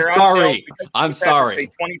here. I'm sorry.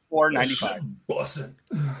 $24.95.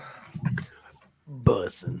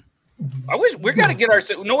 Bussin'. I wish we got to get our.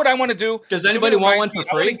 You know what I want to do? Does anybody want one for free?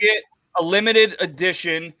 I want to get a limited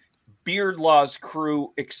edition Beard Laws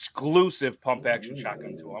Crew exclusive pump action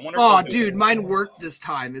shotgun tool. I wonder. Oh, dude, mine worked this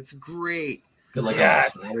time. It's great. Good, like a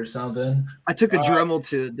slide or something. I took a Dremel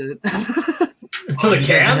to it. Dude. To the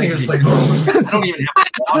can. You're just like, I don't even have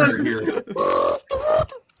water here.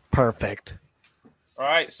 Perfect. All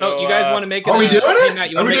right, so you guys want to make it? Are we doing it? Matt,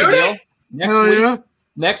 you want to make a deal?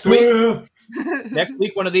 Next week,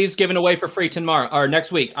 one of these given away for free tomorrow, or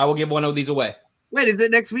next week. I will give one of these away. Wait, is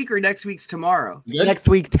it next week or next week's tomorrow? Next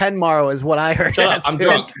week, 10 tomorrow is what I heard. Shut up, I'm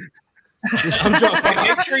drunk. I'm drunk.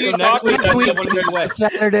 Make sure you talk next week,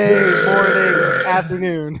 Saturday morning,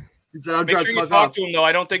 afternoon. He said, "I'm Make drunk." sure you talk to them though.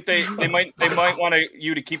 I don't think they might want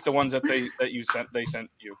you to keep the ones that they sent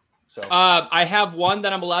you. So I have one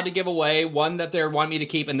that I'm allowed to give away, one that they want me to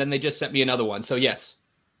keep, and then they just sent me another one. So yes,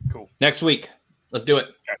 cool. Next week, let's do it.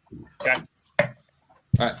 Okay.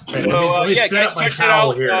 All right. So guys, check it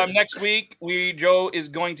out. Next week, Joe is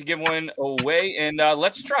going to give one away, and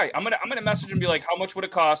let's try. I'm gonna message and be like, how much would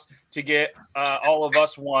it cost to get all of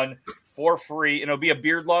us one for free? And it'll be a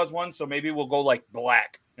Beard Laws one, so maybe we'll go like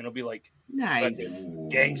black, and it'll be like nice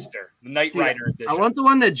gangster, the Knight Rider edition. I want the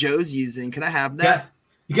one that Joe's using. Can I have that?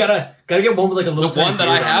 You gotta get one with like a little one that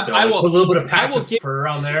I have. I will put a little bit of patch of fur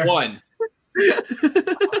on there. One.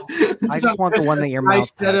 I just want the one that your mouth.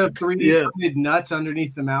 Nice set of 3D printed nuts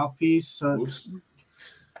underneath the mouthpiece. So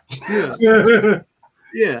yeah.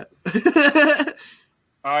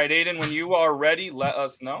 All right, Aiden, when you are ready, let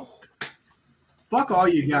us know. Fuck all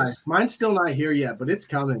you guys. Mine's still not here yet, but it's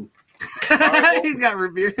coming. He's got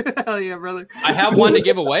root beer. Hell yeah, brother. I have one to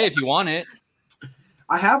give away if you want it.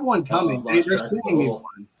 I have one coming. They're sending me one.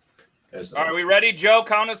 All right, we ready? Joe,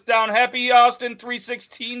 count us down. Happy Austin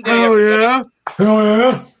 316 day. Oh yeah. Oh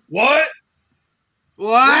yeah. What?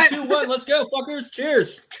 3, 2, 1, let's go, fuckers.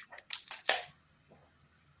 Cheers.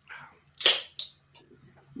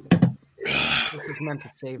 This is meant to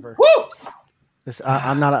savor. Woo! This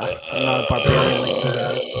I'm not a barbarian like you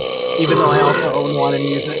guys, even though I also own one and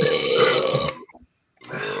use it.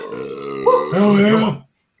 Oh yeah.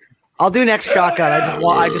 I'll do next shotgun.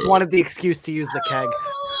 I just wanted the excuse to use the keg.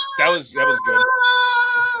 That was good.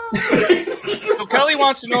 So Kelly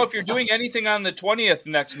wants to know if you're doing anything on the 20th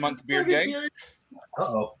next month, Beard Gang.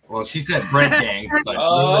 Uh-oh. Well, she said bread gang.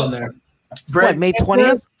 Bread May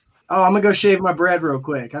 20th? Oh, I'm gonna go shave my bread real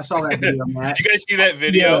quick. I saw that video, Matt. Did you guys see that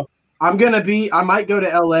video? Yeah. I might go to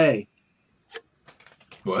LA.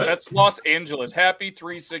 What? That's Los Angeles. Happy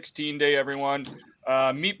 316 day, everyone.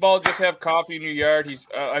 Meatball, just have coffee in your yard.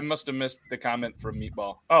 I must have missed the comment from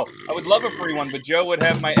Meatball. Oh, I would love a free one, but Joe would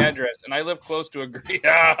have my address, and I live close to a great.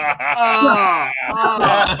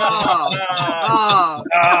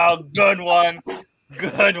 Good one.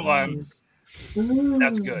 Good one.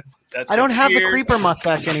 That's good. I don't have the creeper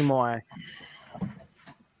mustache anymore.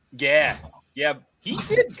 Yeah. He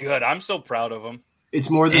did good. I'm so proud of him. It's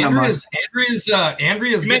more than Andrea's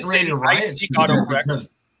getting ready to riot.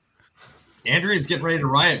 Andrea's getting ready to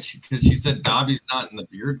riot because she said Dobby's not in the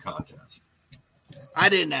beard contest. I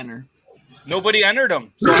didn't enter. Nobody entered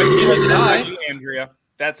him. So I feel like that's on you, Andrea.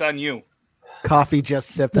 That's on you. Coffee just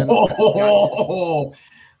sipping. Oh,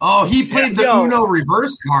 he played the Uno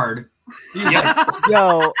reverse card.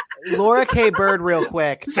 Yo, Laura K. Bird, real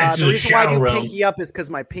quick. The reason why I do realm. pinky up is because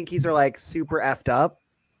my pinkies are like super effed up.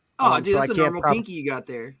 Oh, dude, so that's I a can't normal pinky you got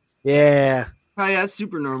there. Yeah. Oh, yeah, that's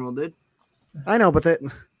super normal, dude. I know, but that.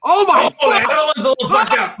 Oh, my that one's a little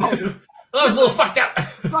fucked up. That was a little fucked up.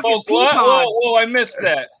 Oh, whoa, I missed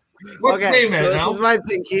that. Okay, so this is my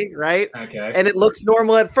thinking, right? Okay. And it looks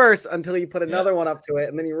normal at first until you put another one up to it,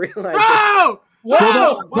 and then you realize. Oh!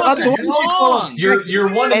 Whoa! What the hell?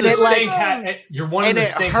 You're one of And the it, like, steak. You're one of and the it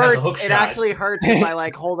steak hurts. has a hook It shot. actually hurts if I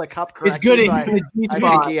like hold a cup correctly. It's good so in the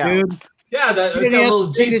G-spot, dude. Yeah, that's got a little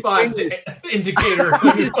G-spot indicator.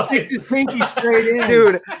 Stick his pinky straight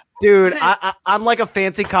in. Dude, I'm like a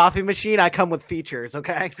fancy coffee machine. I come with features,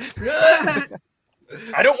 okay?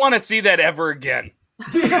 I don't want to see that ever again.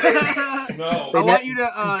 No. I want you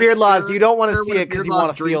to Beard Laws, you don't want to see it because you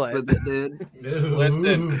want to feel it. Dude.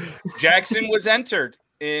 Listen, Jackson was entered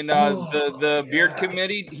in the beard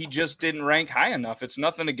committee. He just didn't rank high enough. It's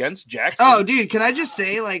nothing against Jackson. Oh, dude, can I just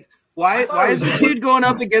say, like, why is this dude going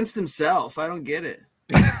up against himself? I don't get it.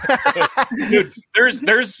 Dude,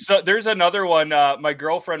 there's another one. My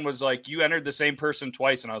girlfriend was like, "You entered the same person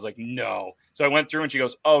twice," and I was like, "No." So I went through, and she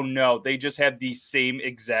goes, "Oh no, they just have the same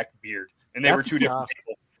exact beard, and they were two different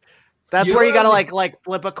people." That's where you gotta like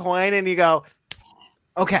flip a coin, and you go,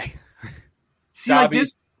 "Okay." See, like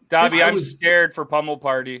this, Dobby, I'm scared for Pummel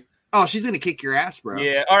Party. Oh, she's gonna kick your ass, bro.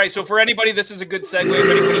 Yeah. All right. So for anybody, this is a good segue. If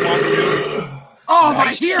anybody wants to. Oh, my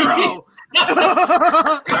hero!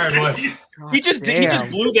 All right, boys. He just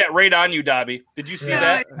blew that right on you, Dobby. Did you see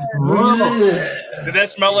that? Did that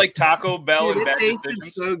smell like Taco Bell? Dude, and it bad tasted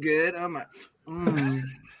decisions? so good. I'm like,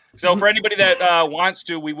 So for anybody that wants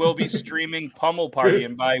to, we will be streaming Pummel Party,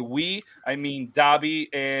 and by we, I mean Dobby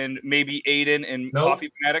and maybe Aiden and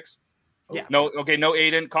Coffee Fanatics. Yeah. No, okay, no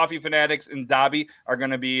Aiden, Coffee Fanatics, and Dobby are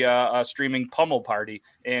going to be streaming Pummel Party,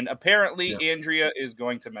 and apparently Andrea is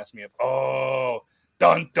going to mess me up. Oh,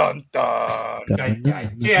 dun dun dun!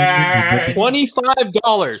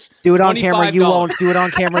 $25. Do it on camera. You won't. Do it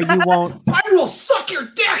on camera. You won't. I will suck your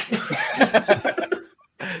dick.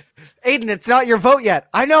 Aiden, it's not your vote yet.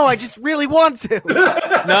 I know. I just really want to.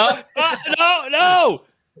 No.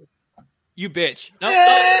 You bitch. No.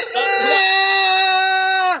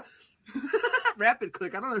 Rapid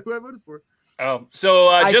click. I don't know who I voted for. Oh, so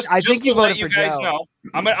I just think to you let voted you for guys Joe. know,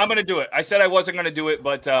 I'm gonna do it. I said I wasn't gonna do it,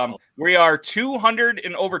 but we are 200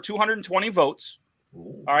 and over 220 votes.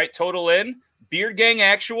 All right, total in Beard Gang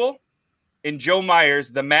Actual and Joe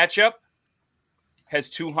Myers. The matchup has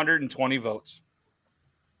 220 votes.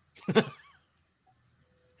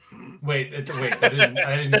 Wait. I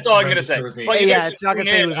didn't That's all I'm gonna say. register with me. Well, you guys It's not gonna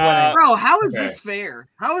tune say in, who's winning. Bro, how is Okay. this fair?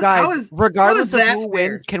 How Guys, is regardless how is of that who fair?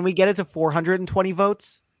 wins, can we get it to 420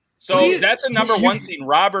 votes? So that's a number one seed,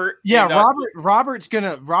 Robert. Yeah, and,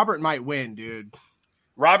 Robert might win, dude.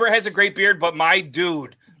 Robert has a great beard, but my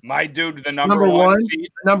dude, the number Number one one? seed.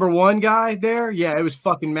 Number one guy there, yeah, it was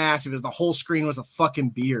fucking massive. The whole screen was a fucking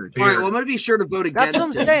beard. All right, well, I'm gonna be sure to vote against. That's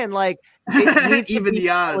what I'm him. saying. Like, it needs to Even be the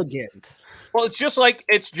odds. elegant. Well, it's just like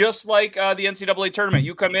the NCAA tournament.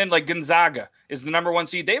 You come in like Gonzaga is the number one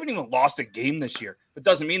seed. They haven't even lost a game this year. It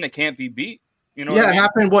doesn't mean they can't be beat. You know? Yeah, what I it mean?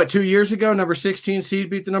 happened 2 years ago. Number 16 seed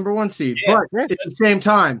beat the number 1 seed, Yeah. but at the same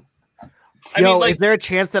time, Yo, is there a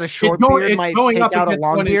chance that a short beard might take out a against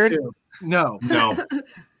long 22. beard? No.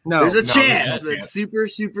 There's a chance, no, but it's super,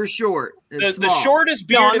 super short. It's The small. shortest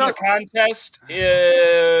beard No, in no. the contest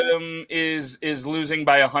is losing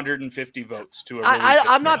by 150 votes to a.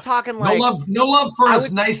 I'm not talking like no love for us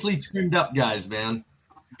nicely trimmed up guys, man.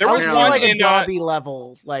 There I was would say one like a in Dobby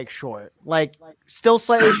level, like short, like still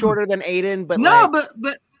slightly shorter than Aiden, but No, like,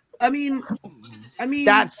 but I mean,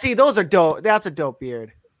 those are dope. That's a dope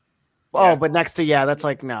beard. Oh, but next to that's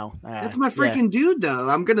like no. that's my freaking dude, though.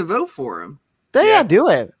 I'm gonna vote for him. Yeah, do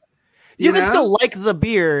it. You You can know? still like the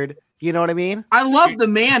beard. You know what I mean? I love the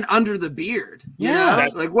man under the beard. You know?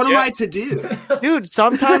 Like, what am I to do? Dude,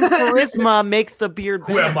 sometimes charisma makes the beard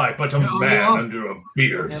Who better. am I but a man under a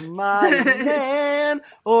beard? Am I a man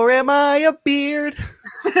or am I a beard?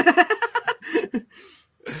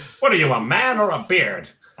 What are you, a man or a beard?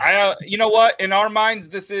 You know what? In our minds,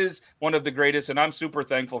 this is one of the greatest, and I'm super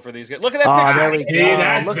thankful for these guys. Look at that There picture. we See, go.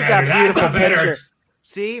 that's Look better. at that beautiful That's a better. picture.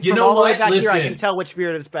 See, You from know all the way what? back here, I Listen. can tell which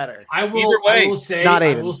beard is better. I Either way, will say, not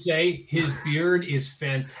I Aiden. will say, his beard is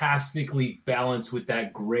fantastically balanced with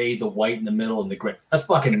that gray, the white in the middle, and the gray. That's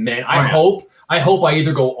fucking man. I hope I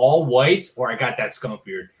either go all white or I got that skunk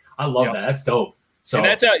beard. I love that. That's dope. So And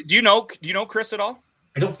that's do you know Chris at all?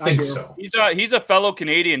 I don't think so. He's a fellow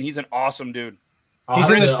Canadian. He's an awesome dude. He's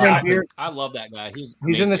in the same beard. I love that guy.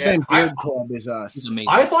 He's in the same beard club as us. He's amazing.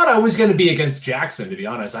 I thought I was going to be against Jackson, to be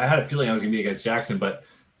honest. I had a feeling I was going to be against Jackson, but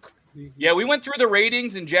Yeah, we went through the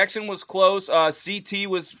ratings, and Jackson was close. CT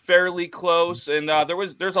was fairly close, and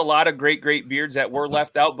there's a lot of great beards that were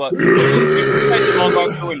left out. But if you guys have all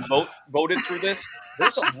gone through and voted through this,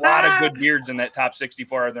 there's a lot of good beards in that top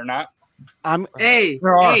 64. Are there not? Hey,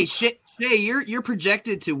 Shay, you're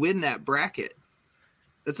projected to win that bracket.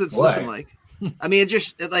 That's what it's looking like. I mean, it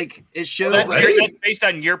shows. That's based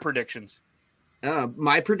on your predictions.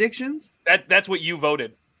 My predictions? That's what you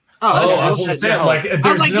voted. I was going to say,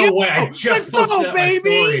 there's no way. I just posted that my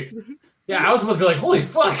story. Yeah, I was about to be like, holy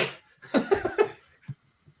fuck.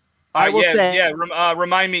 I will say,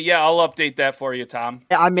 remind me. Yeah, I'll update that for you, Tom.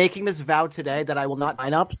 I'm making this vow today that I will not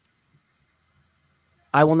lineups.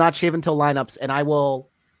 I will not shave until lineups, and I will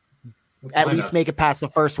at least make it past the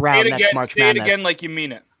first round next March Madness. Say it again like you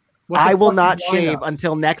mean it. I will not shave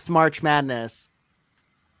until next March Madness,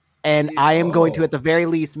 and I am going to, at the very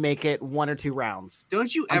least, make it 1 or 2 rounds.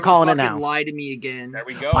 Don't you I'm ever calling fucking it now. lie to me again. There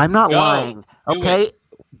we go. I'm not lying. Okay.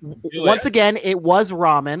 Once again, it was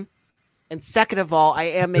ramen. And second of all, I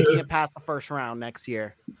am making it past the first round next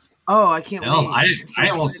year. Oh, I can't wait.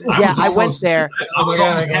 I went there. I was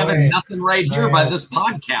almost having nothing right here by this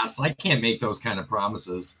podcast. I can't make those kind of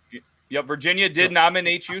promises. Yep, Virginia did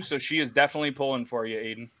nominate you, so she is definitely pulling for you,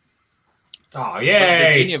 Aiden. Oh,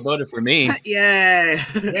 yay. Virginia voted for me. Yay.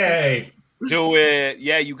 Yay. Do it.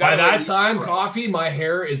 Yeah, you got By that time, Coffee, my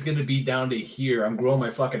hair is going to be down to here. I'm growing my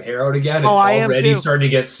fucking hair out again. It's already starting to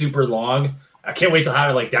get super long. I can't wait to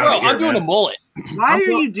have it down to here. I'm doing a mullet. Why are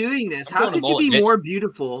you doing this? How could you be more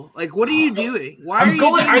beautiful? What are you doing?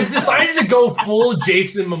 I decided to go full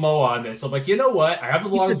Jason Momoa on this. I'm like, you know what? I have a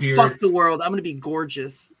long beard. Fuck the world. I'm going to be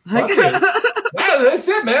gorgeous. That's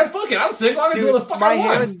it, man. Fuck it. I'm single. I'm going to do the fuck my I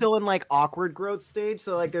want. hair is still in awkward growth stage.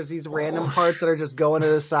 So there's these random parts that are just going to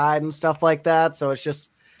the side and stuff like that. So it's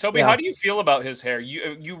just. Toby, how do you feel about his hair?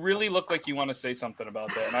 You really look like you want to say something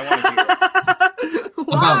about that, and I want to hear it.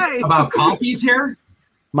 Why? About Coffee's hair?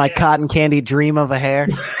 My cotton candy dream of a hair.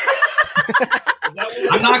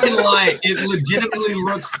 I'm not gonna lie, it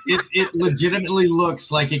legitimately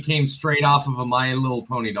looks like it came straight off of a My Little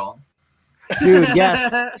Pony doll. Dude,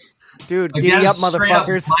 yes. Dude, giddy up,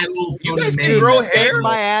 motherfuckers. You guys can grow hair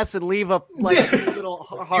my ass and leave a little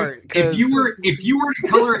heart. If you were to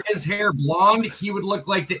color his hair blonde, he would look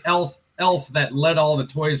like the elf that led all the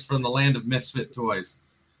toys from the land of misfit toys.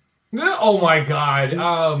 Oh my god.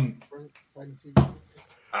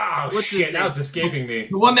 Shit, now it's escaping me.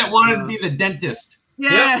 The one that wanted to be the dentist.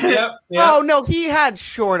 Yeah. Yep. Oh no, he had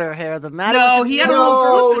shorter hair than that. No, he had a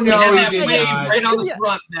little. He did right on the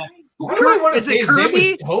front. Why do I want to say his name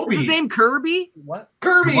was Toby? Is his name Kirby? What?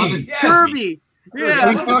 Kirby. Yes. Kirby.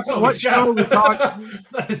 Yeah. What show are we talking?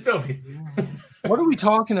 That is Toby. What are we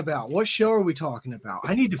talking about? What show are we talking about?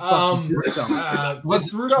 I need to fucking do something.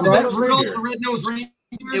 Was Rudolph the Red-Nosed Reindeer?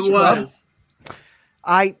 It was.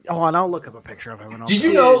 Hold on, I'll look up a picture of him. Did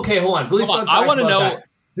you know? Okay, hold on. Really fun. I want to know. That.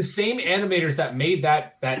 The same animators that made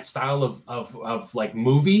that style of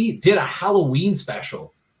movie did a Halloween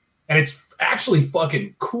special, and it's actually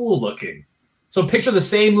fucking cool looking. So picture the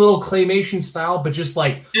same little claymation style, but just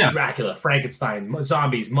Dracula, Frankenstein,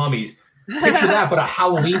 zombies, mummies. Picture that, but a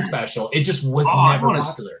Halloween special. It just was never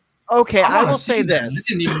popular. Okay, I will say this. I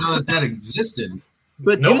didn't even know that existed.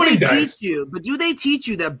 But nobody do does. do they teach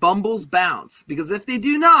you that Bumbles bounce? Because if they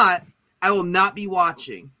do not, I will not be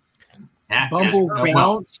watching.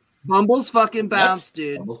 Bumbles fucking bounce,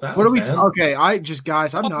 dude. Bumbles bounce, What are we? man. Okay, I'm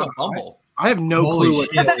not. I have no Holy clue.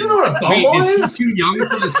 Shit, You know what a Bumble is he too young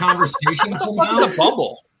for this conversation somehow? What's a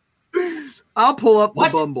Bumble? I'll pull up the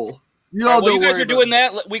Bumble. While you guys are doing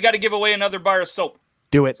that, we got to give away another bar of soap.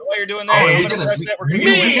 Do it. So while you're doing that, I'm gonna press that.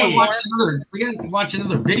 We gotta watch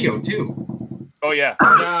another video too. Oh yeah.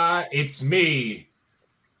 It's me.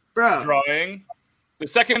 Bro. Drawing. The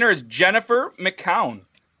second winner is Jennifer McCown.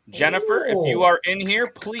 Jennifer, if you are in here,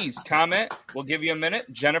 please comment. We'll give you a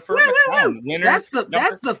minute. Jennifer McCown, winner. That's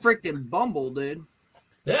the freaking Bumble, dude.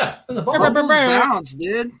 Yeah, that's a Bumbles bounce,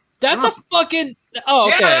 dude. That's a fucking. Oh,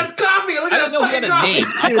 okay. Yeah, that's coffee. Look at this fucking coffee. Name.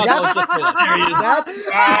 I thought that was just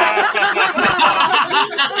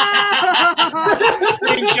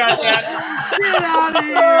Screenshot that. Get out of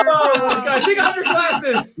here! Oh, God, take off your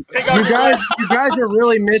glasses. You guys are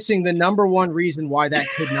really missing the number one reason why that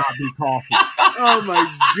could not be coffee. Oh my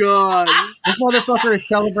god! This motherfucker is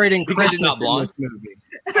celebrating because he's Christmas not blonde. in this movie.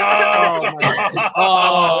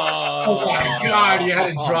 Oh my god! You had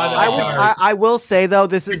to draw that. I will say though,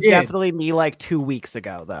 this is definitely me 2 weeks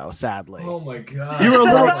ago, though. Sadly. Oh my god! You were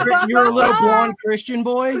a little blonde Christian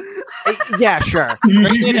boy. Yeah, sure.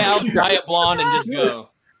 Bring it out, dye it blonde, and just go.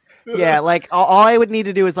 Yeah, all I would need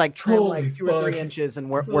to do is trim 2 or 3 inches, and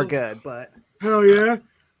we're good. But hell yeah,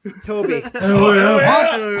 Toby. Oh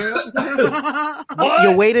yeah.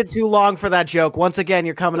 You waited too long for that joke. Once again,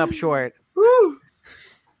 you're coming up short. Boo!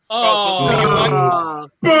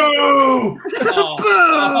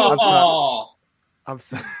 I'm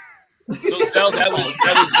sorry. So, Zell, that was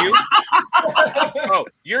you? Oh,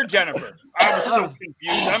 you're Jennifer. I'm so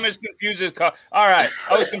confused. I'm as confused as... All right.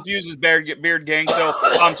 I was confused as Beard Gang. So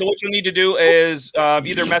what you'll need to do is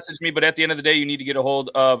either message me, but at the end of the day, you need to get a hold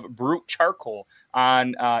of Brute Charcoal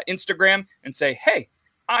on Instagram and say, hey,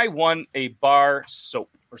 I won a bar soap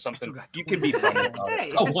or something. You can be funny about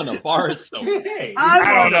it. I won a bar soap. Hey, I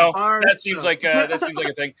don't know. That seems like a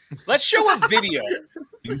thing. Let's show a video.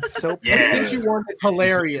 So since you want it's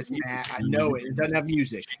hilarious, Matt. I know it. It doesn't have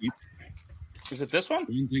music. Is it this one?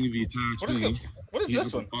 What is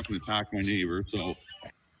this one? Fucking attack my neighbor. So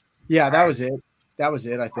Yeah, that was it. That was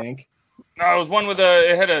it, I think. No, it was one with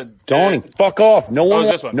it had a Donnie, fuck off. No one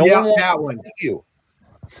this one. No Yeah, one that wants one. you.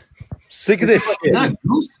 Sick of this shit. Trying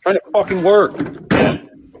to fucking work.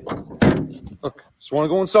 Look, just want to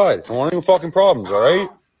go inside. I don't want any fucking problems, all right?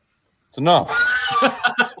 It's enough.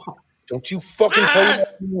 Don't you fucking play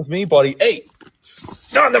with me, buddy. Hey,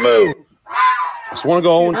 not in the mood. Just want to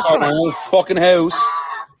go inside my own fucking house.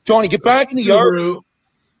 Johnny, get back in the yard.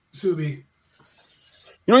 Subi.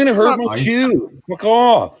 You're not going to hurt my shoe. Fuck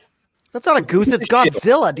off. That's not a goose. It's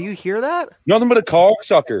Godzilla. Do you hear that? Nothing but a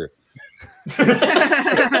cocksucker.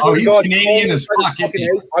 Oh, he's Canadian as fuck.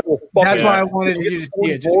 That's why I wanted you to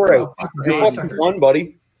see it. You're fucking fun,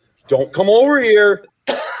 buddy. Don't come over here.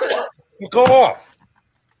 Fuck off.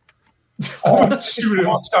 Oh, shoot him,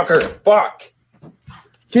 cocksucker. Fuck.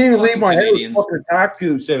 Can't even leave my house. Fucking attack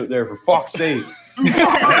goose out there, for fuck's sake.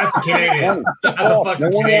 That's a Canadian. That's a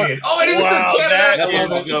fucking Canadian. Oh, it is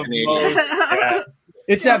Canada.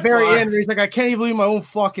 It's that very end where he's like, I can't even leave my own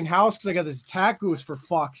fucking house because I got this attack goose for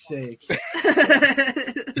fuck's sake. That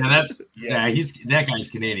guy's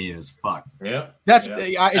Canadian as fuck. Yeah. As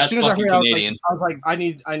That's soon as I heard it, Canadian. I was like, I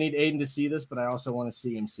need Aiden to see this, but I also want to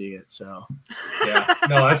see him see it. So Yeah.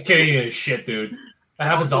 No, that's Canadian as shit, dude. That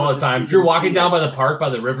happens all the time. If you're walking down by the park, by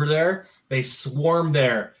the river there, they swarm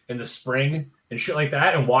there in the spring and shit like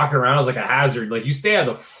that, and walking around is like a hazard. Like, you stay out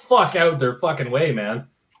the fuck out their fucking way, man.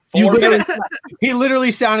 he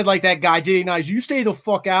literally sounded like that guy, did he not? You stay the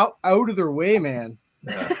fuck out of their way, man.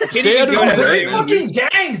 Yeah. They're fucking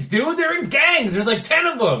gangs, dude. They're in gangs. There's like 10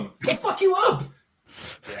 of them. They'll fuck you up.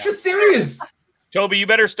 Shit's serious. Toby, you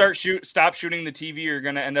better stop shooting the TV, or you're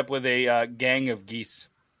going to end up with a gang of geese.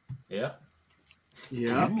 Yeah.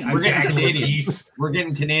 Yeah. We're getting Canadian geese. We're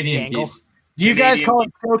getting Canadian geese. You guys call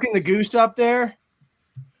it choking the goose up there?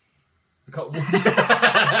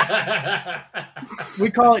 We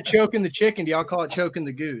call it choking the chicken. Do y'all call it choking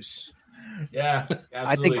the goose? Yeah, absolutely.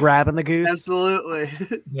 I think grabbing the goose. Absolutely.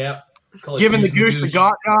 Yeah. Giving the goose the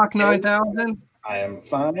Gok 9000. I am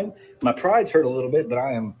fine. My pride's hurt a little bit, but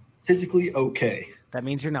I am physically okay. That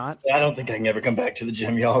means you're not. I don't think I can ever come back to the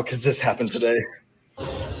gym, y'all, because this happened today.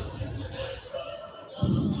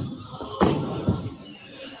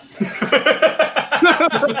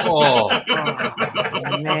 Oh,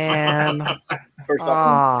 man.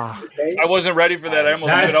 I wasn't ready for that. I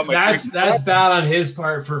almost put out my that's bad on his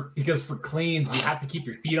part because for cleans you have to keep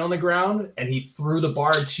your feet on the ground, and he threw the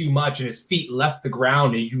bar too much and his feet left the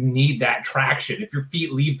ground, and you need that traction. If your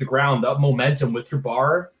feet leave the ground, that momentum with your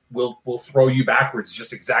bar will throw you backwards,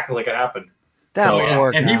 just exactly like it happened.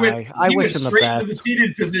 And he went straight into the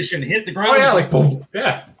seated position, hit the ground. Oh yeah, like boom.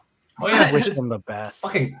 Yeah. Oh yeah. I wish him the best.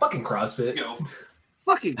 Fucking CrossFit.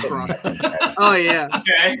 Fucking CrossFit. Oh yeah.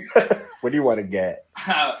 Okay. What do you want to get?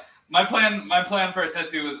 My plan for a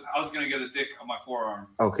tattoo was I was gonna get a dick on my forearm.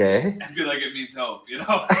 Okay. And be like, it means hope, you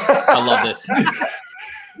know? I love this.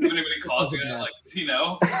 If anybody calls you, like, you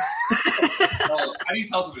know? How do you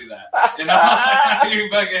tell somebody that? You know? You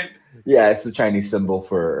fucking... Yeah, it's the Chinese symbol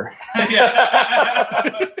for. I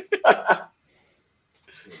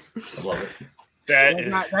love it.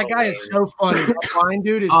 That guy is so funny. That blind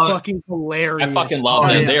dude is fucking hilarious. I fucking love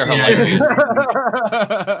them. They're hilarious.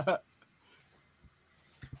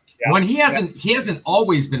 When he hasn't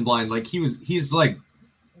always been blind. Like he's like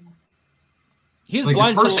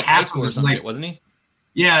blind the first for half of his life, wasn't he?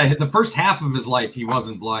 Yeah, the first half of his life he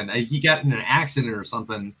wasn't blind. He got in an accident or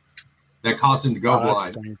something that caused him to go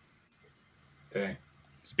blind. Okay.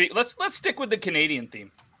 Let's stick with the Canadian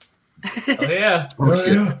theme. Oh yeah.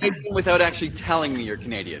 Without actually telling me you're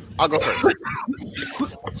Canadian. I'll go first.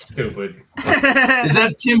 Stupid. Is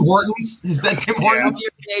that Tim Hortons?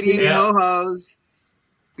 Timmy Ho-Hos.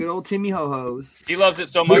 Good old Timmy Ho-Hos. He loves it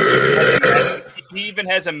so much. He even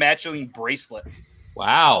has a matching bracelet.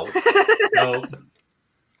 Wow.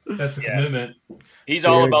 That's the commitment. He's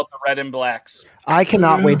all about the red and blacks. I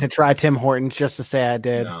cannot wait to try Tim Hortons just to say I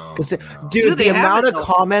did. Dude, the amount of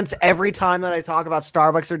comments every time that I talk about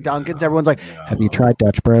Starbucks or Dunkin's, everyone's like, "Have you tried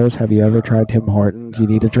Dutch Bros? Have you ever tried Tim Hortons? You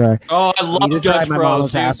need to try." Oh, I love Dutch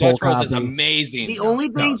Bros. Dutch Asshole Bros is coffee. amazing. The only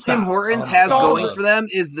thing Tim Hortons has going for them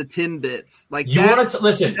is the Timbits. Like you want that's- to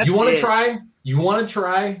listen. that's You want to it. try. You want to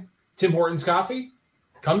try Tim Hortons coffee?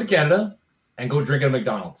 Come to Canada and go drink at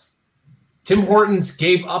McDonald's. Tim Hortons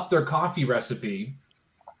gave up their coffee recipe.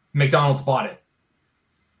 McDonald's bought it.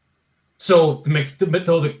 So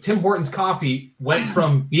the Tim Hortons coffee went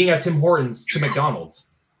from being at Tim Hortons to McDonald's.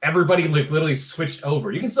 Everybody literally switched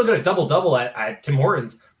over. You can still get a double at Tim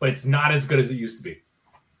Hortons, but it's not as good as it used to be.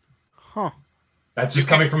 Huh. That's just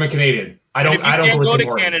coming from a Canadian. I don't go to Tim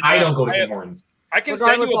Hortons. I don't go to Tim Hortons. I can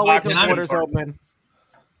send you a box of borders open.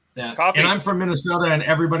 Yeah. Coffee. And I'm from Minnesota, and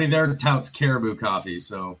everybody there touts Caribou coffee.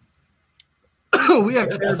 So we have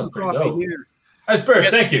That's Caribou pretty coffee dope. here. That's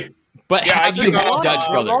perfect. Thank you. But Yeah, have I you do. had Dutch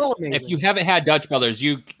They're all Brothers? amazing. If you haven't had Dutch Brothers,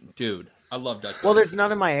 dude, I love Dutch Brothers. Well, there's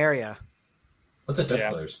none in my area. What's a Dutch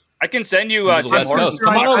Brothers? I can send you To the Tim West Hortons. Coast.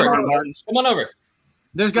 Come on over. Come on over.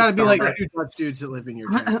 There's got to be like Starbucks. 2 Dutch dudes that live in your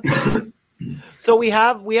town. So we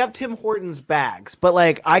have Tim Hortons bags, but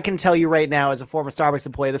like I can tell you right now, as a former Starbucks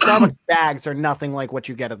employee, the Starbucks bags are nothing like what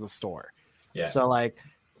you get at the store. Yeah. So like,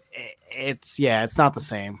 it's not the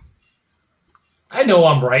same. I know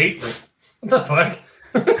I'm right. What the fuck?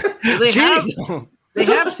 They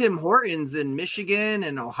have Tim Hortons in Michigan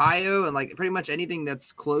and Ohio and like pretty much anything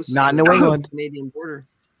that's close. Not to New the England. Canadian border.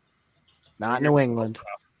 Not New England.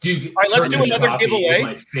 Dude, All right, let's do Turkish another coffee giveaway. Is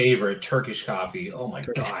my favorite Turkish coffee. Oh my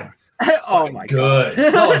god. Oh my Good.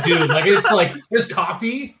 No, dude, like it's like there's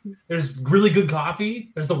coffee, there's really good coffee,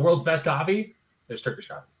 there's the world's best coffee, there's Turkish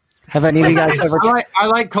coffee. Have any of you guys ever? I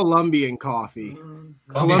like Colombian coffee.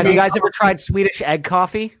 Have you guys ever tried Swedish egg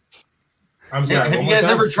coffee? I'm sorry. have one you more guys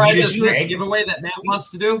time. ever tried this Swedish next egg? giveaway that Matt wants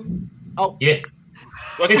to do? Oh Yeah.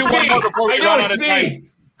 Let's It's do one me. more before we I know run it's out of me. time.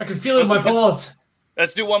 I can feel it in my balls.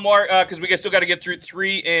 Let's do one more because we still got to get through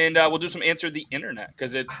 3, and we'll do some answer the internet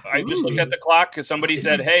because I just looked at the clock because somebody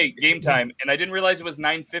said, "Hey, game time," and I didn't realize it was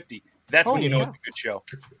 9:50. That's when you know it's a good show.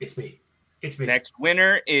 It's me. It's me. Next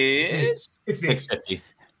winner is It's me. 650.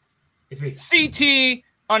 It's me.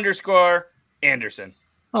 CT_Anderson.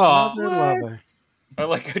 Lover. I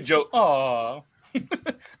like a joke. Aw.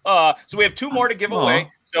 So we have 2 more to give away.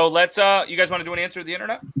 So let's. You guys want to do an answer of the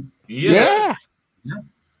internet? Yeah.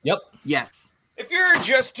 Yep. Yes. If you're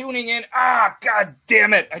just tuning in, god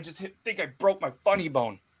damn it! I just think I broke my funny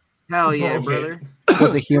bone. Hell yeah, Okay. brother.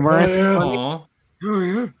 Was it humorous? Aw.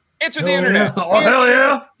 Answer the internet. yeah. Oh, hell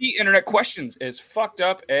yeah. The internet questions as fucked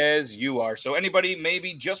up as you are. So anybody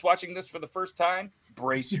maybe just watching this for the first time,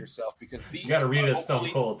 brace yourself because these You gotta read are it Stone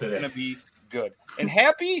hopefully Cold today. gonna be good. And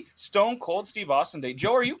happy Stone Cold Steve Austin Day.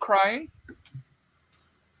 Joe, are you crying?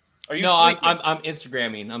 Are you No, sleeping? I'm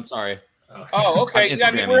Instagramming. I'm sorry. Oh, okay. I'm Yeah,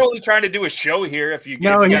 I mean, Instagramming. we're only trying to do a show here. If you get,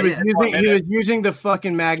 No, if he you was, got using, 4 he was minutes. using the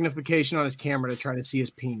fucking magnification on his camera to try to see his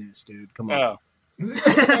penis, dude. Come on. Oh.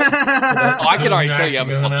 Oh, I can already tell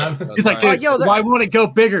you. He's like, dude, yo, why won't it go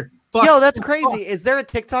bigger? Fuck. Yo, that's crazy. Is there a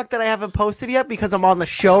TikTok that I haven't posted yet because I'm on the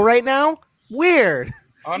show right now? Weird.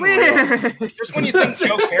 Unreal. Just when you think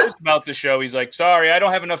Joe cares about the show, he's like, "Sorry, I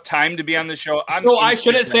don't have enough time to be on the show." So I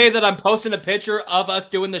shouldn't say that I'm posting a picture of us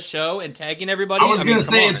doing the show and tagging everybody. I was going to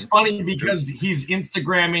come say on. it's funny because he's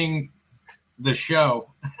Instagramming the show.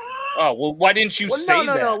 Oh well, why didn't you say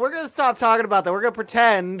that? No. We're gonna stop talking about that. We're gonna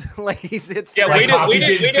pretend like he's. It's Yeah, Like, Poppy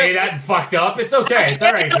didn't say that and fucked up. It's okay. It's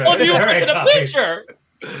all right. All of you It's all look right, at a Poppy. picture.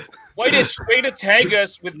 Way to tag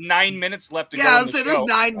us with 9 minutes left to go. Yeah, I on was the saying there's show.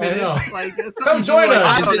 9 minutes. know. Like, that's Come something join you do, us. I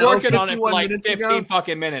I've don't been know, working on it for 51 like minutes 15 ago.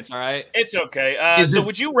 fucking minutes. All right. It's okay. Is So it-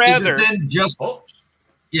 would you Is rather? it then just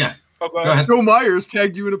yeah? Oh, go Go ahead. ahead. Joe Myers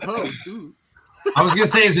tagged you in a post, dude. I was gonna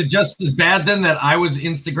say, is it just as bad then that I was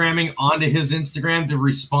Instagramming onto his Instagram to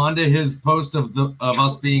respond to his post of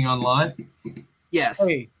us being on live? Yes.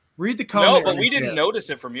 Hey, read the No, comment. but we didn't notice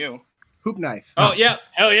it from you. Hoop knife. Oh yeah,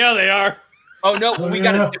 hell yeah, they are. Oh no, we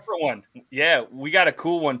got a different one. Yeah, we got a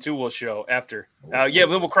cool one too. We'll show after. Yeah,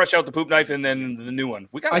 we'll crush out the poop knife and then the new one.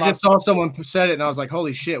 We got. I just saw someone said it and I was like,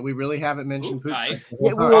 holy shit, we really haven't mentioned poop knife.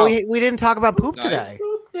 knife. Yeah, we didn't talk about poop today.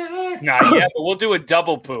 Not yet, but we'll do a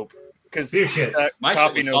double poop because My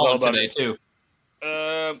coffee shit was knows all falling about today it. too.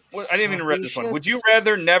 I didn't even read this one. Would you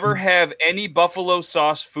rather never have any buffalo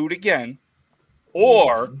sauce food again,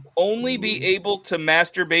 or only be able to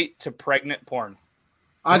masturbate to pregnant porn?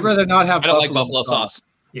 I'd rather not have I don't like buffalo sauce.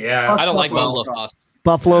 Yeah, I don't like buffalo sauce.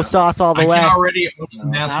 Buffalo sauce all the I way. can already I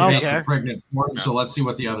masturbate don't care. to pregnant porn, so let's see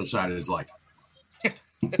what the other side is like.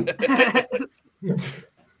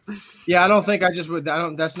 Yeah, I don't think I just would. I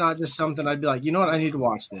don't. That's not just something I'd be like, you know what? I need to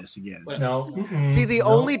watch this again. No. See, the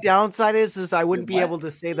only downside is I wouldn't be able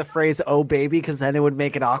to say the phrase "oh baby" because then it would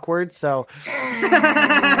make it awkward. So, Oh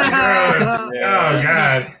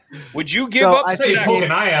God! Would you give up? I say poke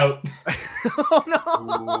an eye out. Oh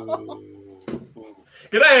no!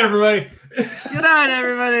 Good night, everybody. Good night,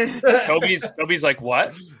 everybody. Toby's like,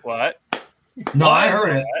 what? What? No, I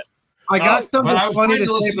heard it. I got something but I was funny trying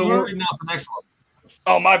to to say. listen to it now for the next one.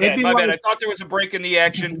 Oh, my bad. Maybe My bad. one- I thought there was a break in the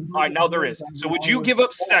action. All right, now there is. So would you give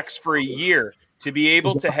up sex for a year to be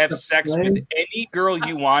able to have sex with any girl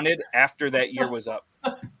you wanted after that year was up?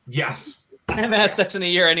 Yes. I haven't had sex in a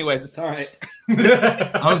year anyways. It's all right.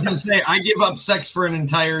 I was going to say, I give up sex for an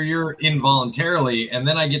entire year involuntarily, and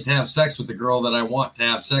then I get to have sex with the girl that I want to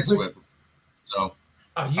have sex with. So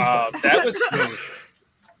that was smooth.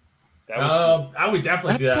 I would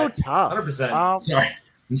definitely do that. That's so tough. 100%. Sorry.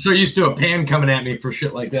 I'm so used to a pan coming at me for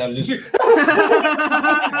shit like that. I just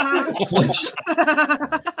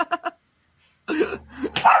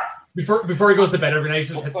Before he goes to bed every night, he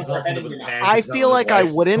just hits himself in with a pan. I feel like I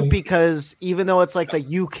wouldn't because even though it's like the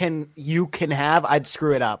you can have, I'd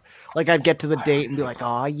screw it up. Like I'd get to the date and be like,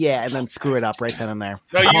 oh yeah, and then screw it up right then and there.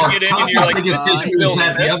 No, you get in and you're like, biggest issue is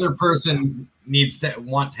that the other person needs to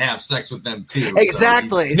want to have sex with them too.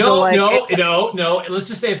 Exactly. No. Let's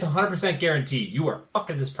just say it's 100% guaranteed. You are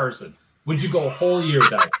fucking this person. Would you go a whole year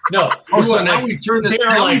then? No. Oh, so now we've turned this.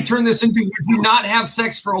 Now like, we've turned this into would you not have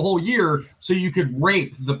sex for a whole year so you could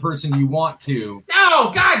rape the person you want to?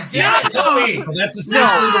 No, God damn it, Toby. So that's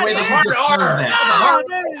essentially the way that you just turned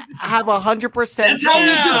that. Have 100%. That's how you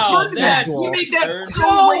just turned that. sexual. You made that so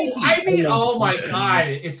Oh, rapey. I mean, oh my God,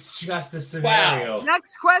 it's just a scenario.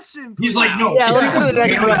 Next question. He's like, no. Yeah, let's go to the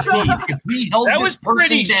next question. If we held That this was person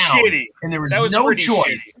pretty down shitty. and there was That was no pretty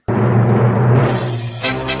choice.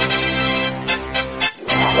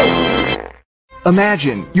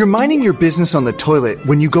 Imagine you're minding your business on the toilet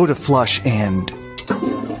when you go to flush and...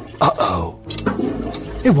 uh-oh.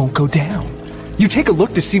 It won't go down. You take a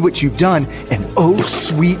look to see what you've done, and oh,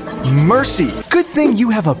 sweet mercy. Good thing you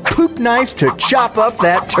have a poop knife to chop up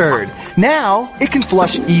that turd. Now, it can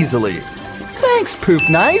flush easily. Thanks, poop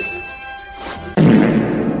knife.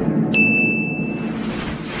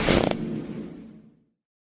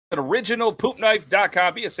 At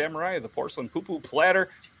originalpoopknife.com. Be a samurai of the porcelain poo-poo platter.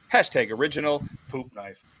 Hashtag original poop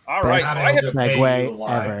knife. All right. Best So I have segue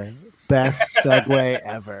ever. Best segue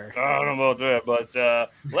ever. I don't know about that, but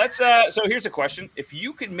let's. So here's a question: if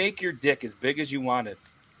you could make your dick as big as you wanted,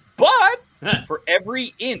 but for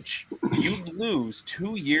every inch you'd lose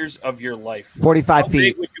 2 years of your life, 45 how feet.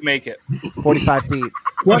 big would you make it? 45 feet.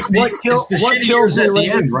 It's the shitty years at the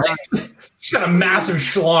end, right? She's got a massive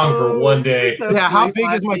schlong for one day. Yeah, how big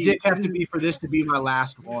does my dick have to be for this to be my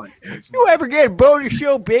last one? You ever get a boner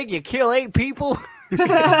so big you kill 8 people?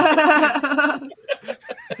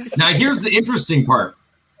 Now, here's the interesting part.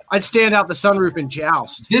 I'd stand out the sunroof and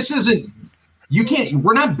joust. This isn't. You can't.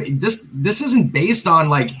 We're not. This isn't based on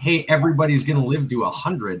like, hey, everybody's gonna live to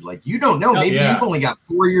 100. Like, you don't know. Maybe you've only got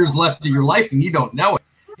 4 years left of your life and you don't know it.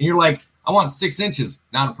 And you're like, I want 6 inches.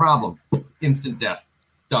 Not a problem. Instant death.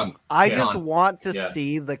 Done. I just want to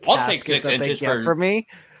see the I'll take casket 6 that they inches get for me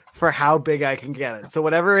for how big I can get it. So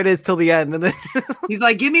whatever it is till the end, and then He's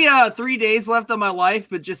like, give me 3 days left of my life,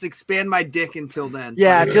 but just expand my dick until then.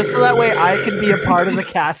 yeah, just so that way I can be a part of the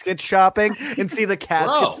casket shopping and see the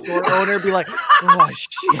casket store owner be like, "Oh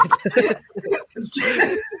shit!"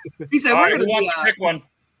 He said, All "We're right, gonna who wants be to pick one?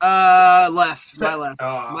 left, my left, my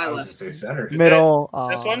I was left, to say center. Middle.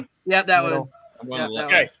 This one? yeah, that Middle. one. Yeah, that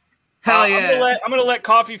Okay. one. Hell yeah! I'm gonna let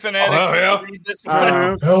Coffee Fanatics read this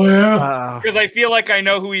one Hell yeah! because I feel like I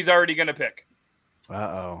know who he's already gonna pick.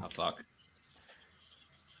 Uh-oh. Oh, fuck.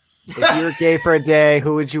 If you were gay for a day,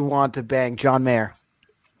 who would you want to bang? John Mayer.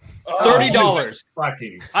 $30.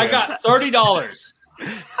 Fucking I got $30.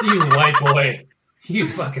 You white boy. You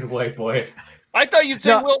fucking white boy. I thought you'd say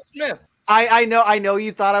No. Will Smith. I know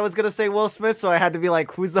you thought I was gonna say Will Smith, so I had to be like,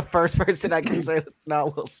 who's the first person I can say that's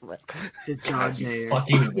not Will Smith? It's John Mayer.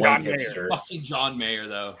 Fucking John white Mayer. hipster. Fucking John Mayer,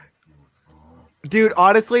 though. Dude,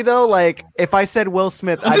 honestly though, like if I said Will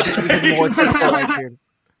Smith, I'd be even more like, dude.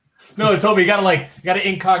 No, Toby, you gotta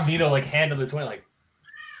incognito, like hand on the twin, like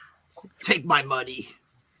Take my money.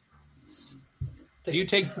 Do you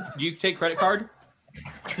take credit card?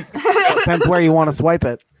 Depends where you want to swipe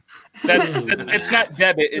it. It's not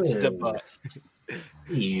debit, it's debut.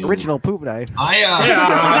 Original poop knife. I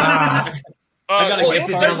gotta So get let's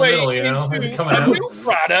it down the segue middle, you know? How's it into coming a out? new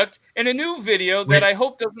product and a new video that I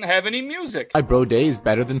hope doesn't have any music. My bro day is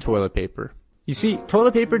better than toilet paper. You see,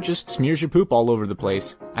 toilet paper just smears your poop all over the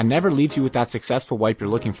place and never leaves you with that successful wipe you're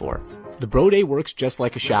looking for. The Broday works just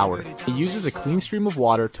like a shower. It uses a clean stream of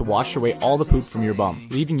water to wash away all the poop from your bum,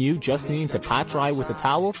 leaving you just needing to pat dry with a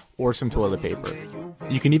towel or some toilet paper.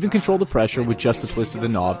 You can even control the pressure with just a twist of the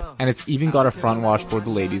knob, and it's even got a front wash for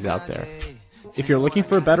the ladies out there. If you're looking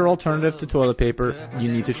for a better alternative to toilet paper,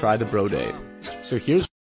 you need to try the Broday. So here's...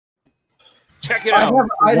 Check it out.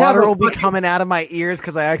 Water will be coming out of my ears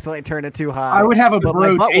because I accidentally turned it too high. I would have a but my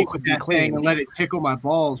bro butt date will with be that clean. thing and let it tickle my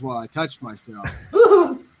balls while I touched myself.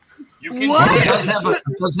 You can It does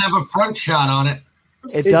have a front shot on it.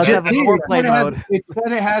 It does have a foreplay mode. It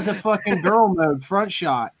said it has a fucking girl mode front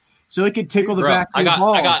shot, so it could tickle the Bro, back of your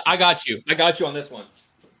balls. I got you on this one.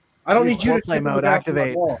 I don't need you to Foreplay tickle mode the back of my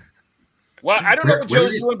activate. ball. Well, I don't know what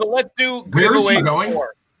Joe's doing, but let's do Where is he giveaway going?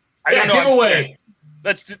 4. I don't know. Giveaway.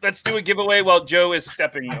 Let's do a giveaway while Joe is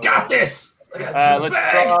stepping. Got this. Let's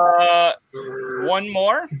draw one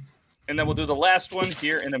more, and then we'll do the last one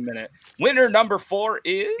here in a minute. Winner number 4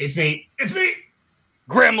 is... It's me. It's me.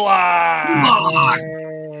 Grimlock.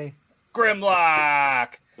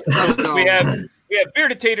 Grimlock. we have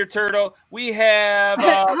Bearded Tater Turtle. We have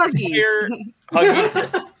Huggies.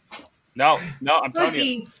 No, I'm telling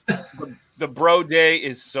you, the Bro Day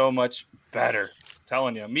is so much better. I'm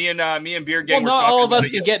telling you, me and Beard Gang. Well, were not all of talking us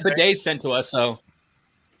about can get bidets sent to us, so.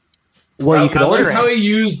 Well, you could I order liked how it. he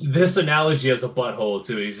used this analogy as a butthole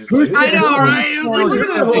too. He's just Who's like, I know, right? It was like, look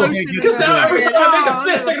at that roast. because now every time I make a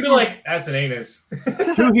fist, I can be like, "That's an anus."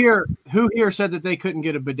 Who here said that they couldn't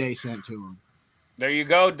get a bidet sent to them? There you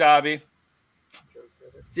go, Dobby.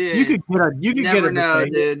 Dude, You could get a know,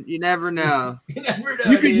 bidet. dude. You never know.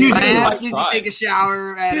 You could use I it. asked you to take a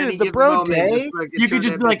shower at any Dude, the given Bro moment. Day, just fucking You turn could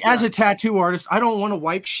just that be like, bitch as a on. tattoo artist, I don't want to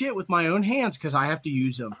wipe shit with my own hands because I have to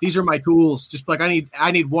use them. These are my tools. Just like I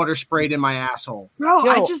need water sprayed in my asshole. Bro,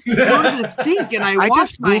 Yo. I just go to the sink and I I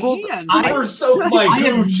wash just my Googled- hands. I soak my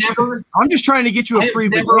gooch. I'm just trying to get you a free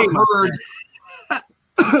bidet.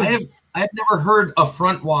 I have never heard a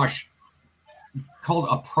front wash called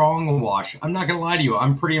a prong wash. I'm not gonna lie to you.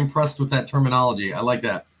 I'm pretty impressed with that terminology. I like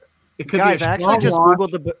that. It could Guys, be I a actually just strong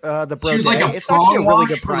Googled the Bro Seems Day. like a It's actually a prong really wash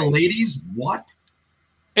good for the price. ladies. What?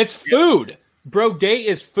 It's food. Bro Day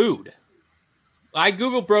is food. I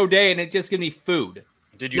Google Bro Day and it just gives me food.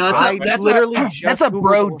 Did you? No, find it? that's literally a just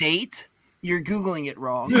bro Googled- date. You're Googling it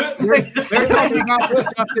wrong. They're talking about the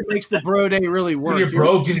stuff that makes the bro day really So work. your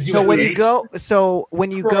bro gives you So a when you date? go,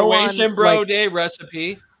 Croatian Bro like, Day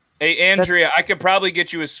recipe. Hey, Andrea, I could probably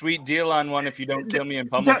get you a sweet deal on one if you don't kill me in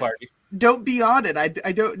Pummel Party. Don't be on it. I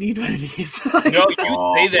don't need one of these. No, you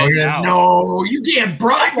say that now. No, you can't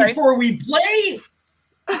bribe before we play.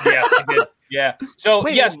 Yeah, I did. Yeah. So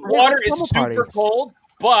Wait, yes, what's water is Pummel super Parties? cold,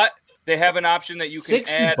 but they have an option that you can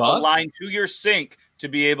 60 add a bucks? line to your sink to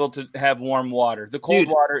be able to have warm water. The cold Dude.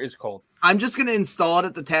 water is cold. I'm just gonna install it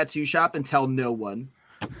at the tattoo shop and tell no one.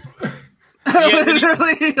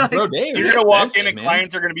 Literally, like, Bro Day. You're gonna walk in and man.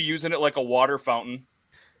 clients are gonna be using it like a water fountain.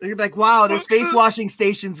 They're like, "Wow, this face washing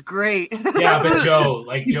station's great." Yeah, but Joe,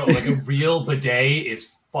 like a real bidet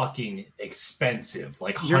is fucking expensive,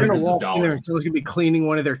 like You're gonna hundreds of walk in there, dollars. someone's gonna be cleaning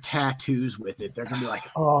one of their tattoos with it. They're gonna be like,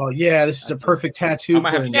 "Oh yeah, this is a perfect tattoo." I might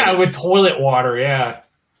have to cleaner." Yeah, with toilet water. Yeah.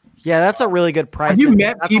 yeah, that's a really good price. Have you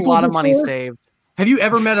met That's people a lot of money before? saved. Have you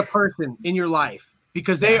ever met a person in your life?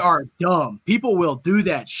 Because they Yes. are dumb. People will do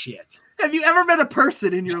that shit. Have you ever met a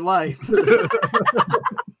person in your life?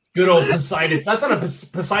 Good old Poseidon's. That's not a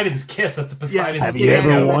Poseidon's kiss. That's a Poseidon's. Yes, Have Yeah, you yeah,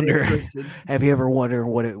 ever yeah. wondered? Have you ever wondered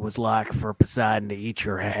what it was like for Poseidon to eat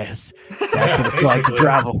your ass? That's what it's like to basically.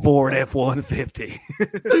 drive a Ford F-150.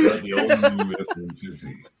 The old new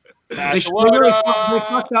F-150. They, So they really what, they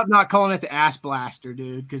fucked up not calling it the ass blaster,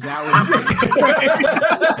 dude, because that was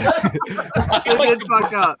They did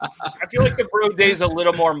fuck up. I feel like the Bro Day is a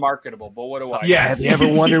little more marketable, but what do I know? Yes. Have you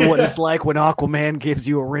ever wondered what it's like when Aquaman gives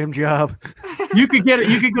you a rim job? you could get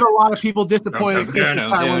a lot of people disappointed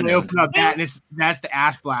No. when they open up that, and that's the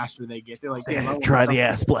ass blaster they get. They're like, damn, I want Try the something.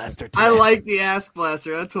 ass blaster. I today. like the ass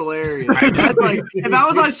blaster. That's hilarious. That's like, if I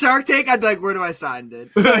was on Shark Tank, I'd be like, "Where do I sign, dude?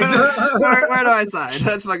 Like, where do I sign?"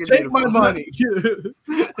 That's fucking Take beautiful. my money.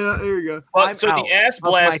 Yeah, there you go. Well, I'm so out the Ass of my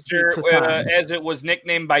Blaster, seat to sign. as it was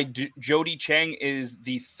nicknamed by Jody Chang, is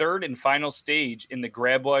the third and final stage in the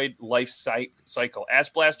graboid life cycle. Ass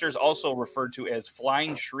Blaster is also referred to as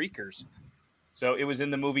flying shriekers. So it was in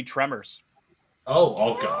the movie Tremors.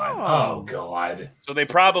 Oh god. Oh god. So they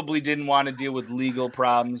probably didn't want to deal with legal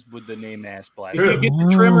problems with the name Ass If Blaster. you get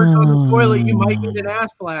the trimmers on the toilet, you might get an ass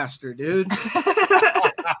blaster, dude.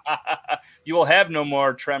 You will have no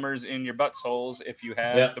more tremors in your buttholes if you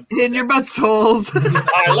have in your buttholes. All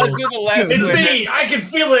right, let's do the last. It's me. I can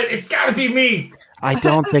feel it. It's got to be me. I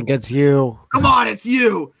don't think it's you. Come on, it's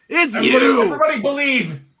you. It's you. Everybody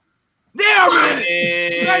believe. Damn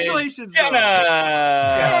it! Congratulations, Jenna.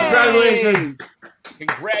 Yes,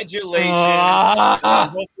 Congratulations.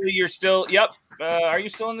 Hopefully you're still. Yep. Are you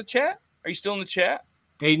still in the chat? Are you still in the chat?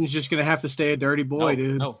 Aiden's just gonna have to stay a dirty boy,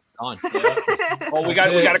 dude. No, gone. Oh, we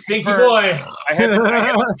got a stinky confirm. boy. I have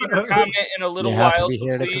a speaker comment in a little You have to while, be so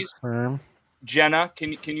here to please, confirm. Jenna,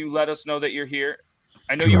 can you let us know that you're here?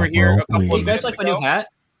 I know you were here a couple of You guys minutes like my ago. new hat?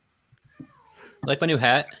 Like my new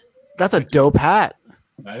hat? That's a dope hat.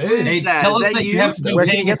 That is. Hey, tell us that you haven't been Where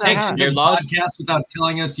can you paying get that attention hat? to the Beardlaws? podcast without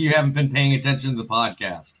telling us you haven't been paying attention to the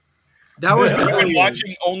podcast. That was You've been earlier.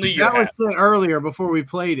 watching only your That was hat. said earlier before we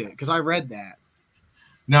played it because I read that.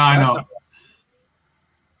 No, I know.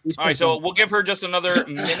 All right, so we'll give her just another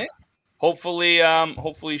minute. Hopefully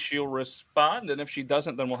she'll respond, and if she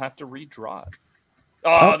doesn't, then we'll have to redraw it.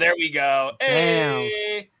 Oh, there we go.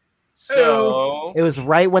 Hey. So It was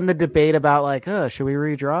right when the debate about like, should we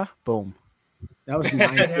redraw? Boom. That was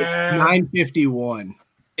 9:51.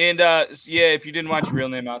 and yeah, if you didn't watch Real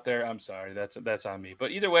Name out there, I'm sorry. That's on me. But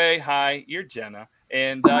either way, hi, you're Jenna,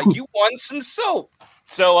 and you won some soap.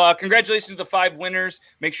 So congratulations to the 5 winners.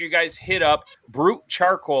 Make sure you guys hit up Brute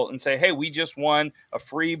Charcoal and say, hey, we just won a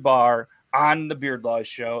free bar on the Beard Laws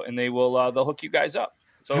show, and they'll hook you guys up.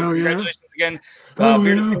 So congratulations again,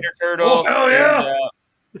 Bearded Finger Turtle, and,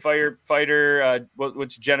 Firefighter,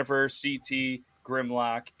 which Jennifer, CT,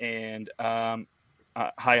 Grimlock, and hi,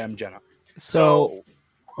 I'm Jenna. So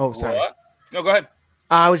sorry. What? No, go ahead.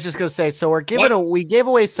 I was just gonna say. So we gave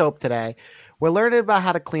away soap today. We're learning about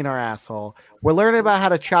how to clean our asshole. We're learning about how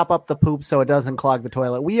to chop up the poop so it doesn't clog the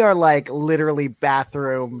toilet. We are like literally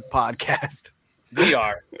bathroom podcast. We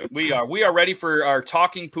are ready for our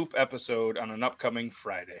talking poop episode on an upcoming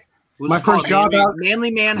Friday. My first job out,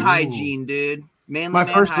 manly man hygiene, dude. Manly my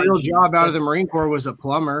man first real hygiene. job out of the Marine Corps was a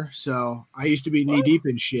plumber, so I used to be knee deep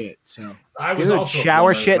in shit. So I was Dude, also a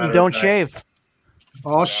shower plumber, as a shit and matter don't of fact. shave.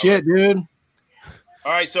 oh shit, dude.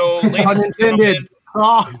 All right, so ladies and Unintended.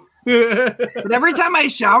 gentlemen, But every time I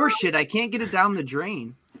shower shit, I can't get it down the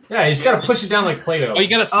drain. Yeah, you just got to push it down like Play-Doh. Oh, you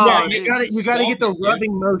gotta Oh, You gotta get the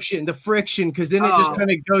rubbing motion, the friction, because then it just Oh.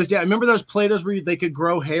 kind of goes down. Remember those Play-Dohs where they could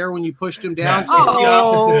grow hair when you pushed them down? Yeah. It's the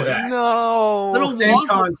opposite of that. No. Little Same waffle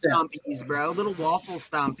concept. stompies, bro. Little waffle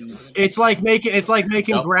stompies. It's like making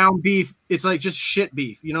Yep. ground beef. It's like just shit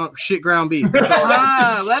beef, shit ground beef.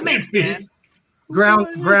 That makes sense.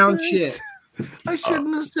 ground shit. I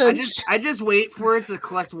shouldn't have said. I just wait for it to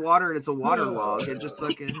collect water, and it's a water log. It just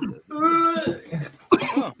fucking.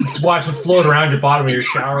 Just watch it float around your bottom of your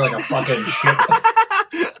shower like a fucking ship.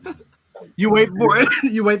 You wait for it.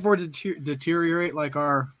 You wait for it to deteriorate like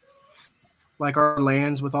our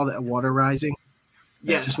lands with all that water rising.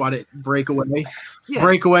 Yes. Just let it break away. Yes.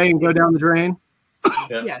 Break away and go down the drain.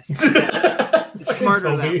 Yes. It's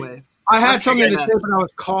smarter that way. I had Let's something to figure say, that. but I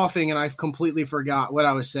was coughing and I completely forgot what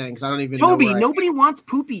I was saying because I don't even Toby, know. nobody wants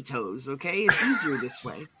poopy toes. Okay, it's easier this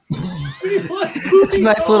way. It's a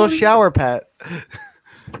nice little shower pet.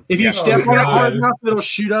 If you Yeah. step Oh, on it God. hard enough, it'll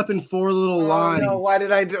shoot up in 4 little lines. No, why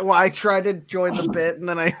did I do? Well, I tried to join the bit and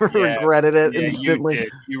then I Yeah. regretted it Yeah, instantly.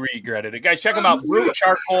 you regretted it. Guys, check them out,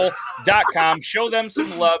 BruteCharcoal.com. Show them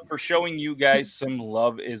some love for showing you guys some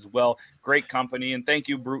love as well. Great company. And thank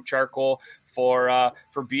you, Brute Charcoal, for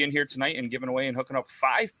being here tonight and giving away and hooking up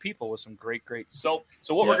 5 people with some great soap.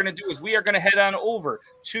 So what we're going to do is we are going to head on over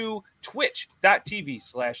to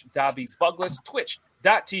twitch.tv/DobbyBugless,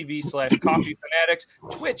 twitch.tv/Coffee Fanatics,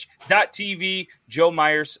 twitch.tv Joe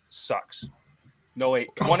Myers sucks. No, wait.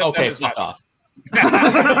 One of Okay, them is fuck not. off.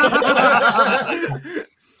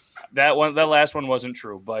 That last one wasn't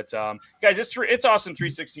true, but guys, it's Austin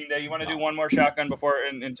 316 Day. You want to do one more shotgun before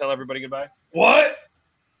and tell everybody goodbye? What?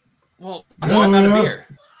 Well, I'm out of beer.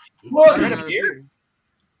 What? You're out of beer?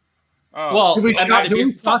 Oh. Well, Do we I'm out of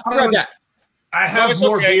beer. shotgun? I'll be right back. I have it's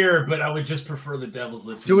more okay. beer, but I would just prefer the Devil's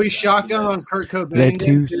Lettuce. Do we shotgun on Kurt Cobain?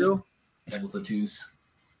 Lettuce. Too? Devil's Lettuce.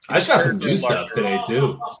 I just got some new stuff today,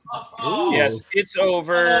 too. Yes, it's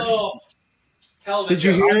over. Oh, hell of a Did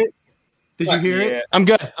you joke. hear it? Did you hear it? I'm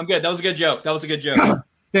good. That was a good joke.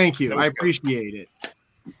 Thank you. I appreciate it.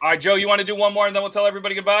 All right, Joe, you want to do one more and then we'll tell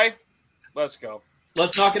everybody goodbye? Let's go.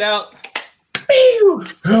 Let's knock it out. Hell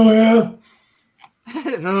yeah.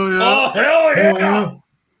 Oh, hell yeah.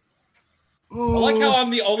 I like how I'm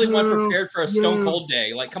the only one prepared for a stone cold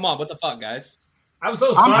day. Like, come on, what the fuck, guys? I'm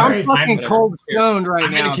so sorry. I'm fucking cold stoned right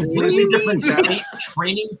I'm now. in a completely different state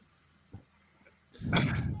training.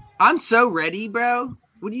 I'm so ready, bro.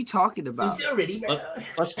 What are you talking about? It's already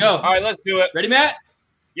Let's go. All right, let's do it. Ready, Matt?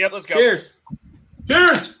 Yep, let's go. Cheers.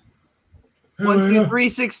 Cheers. 1, 2, 3,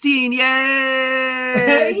 16.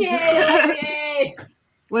 Yay! Yay!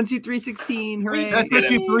 1, 2, 3, 16. Hooray! That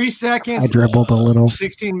took you 3 seconds. I dribbled a little.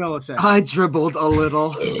 16 milliseconds. I dribbled a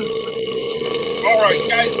little. All right,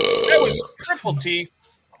 guys, that was Triple T,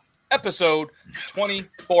 episode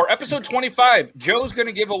 24. Episode 25. Joe's going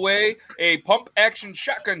to give away a pump action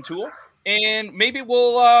shotgun tool, and maybe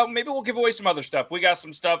we'll give away some other stuff. We got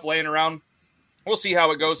some stuff laying around. We'll see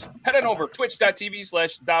how it goes. Head on over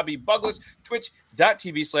twitch.tv/DobbyBugless,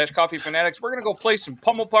 twitch.tv/CoffeeFanatics. We're going to go play some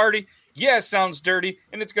Pummel Party. Yeah, it sounds dirty,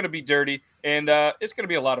 and it's going to be dirty, and it's going to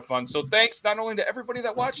be a lot of fun. So thanks not only to everybody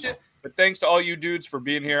that watched it, but thanks to all you dudes for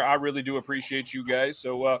being here. I really do appreciate you guys.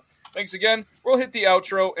 So thanks again. We'll hit the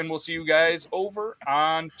outro, and we'll see you guys over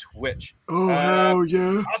on Twitch. Oh, hell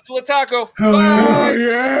yeah. Hasta la taco. Hell Bye.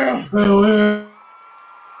 yeah. Hell yeah.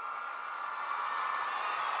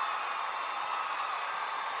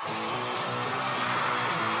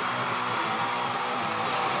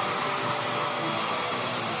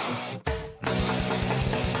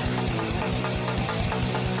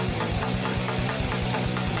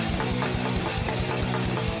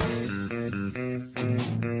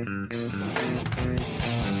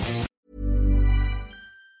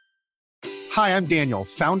 Hi, I'm Daniel,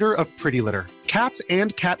 founder of Pretty Litter. Cats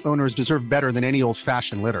and cat owners deserve better than any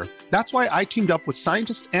old-fashioned litter. That's why I teamed up with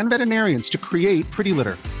scientists and veterinarians to create Pretty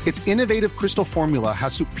Litter. Its innovative crystal formula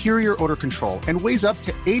has superior odor control and weighs up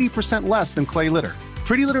to 80% less than clay litter.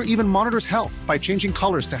 Pretty Litter even monitors health by changing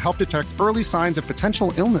colors to help detect early signs of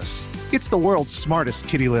potential illness. It's the world's smartest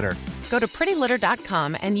kitty litter. Go to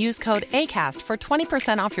prettylitter.com and use code ACAST for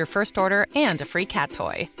 20% off your first order and a free cat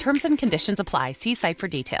toy. Terms and conditions apply. See site for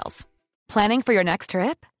details. Planning for your next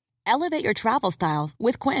trip? Elevate your travel style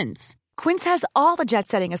with Quince. Quince has all the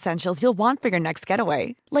jet-setting essentials you'll want for your next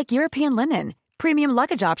getaway, like European linen, premium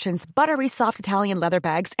luggage options, buttery soft Italian leather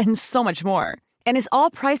bags, and so much more. And is all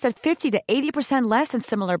priced at 50 to 80% less than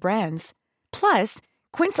similar brands. Plus,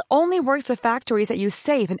 Quince only works with factories that use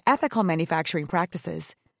safe and ethical manufacturing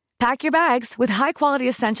practices. Pack your bags with high-quality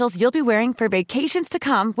essentials you'll be wearing for vacations to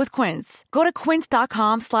come with Quince. Go to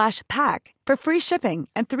quince.com/pack for free shipping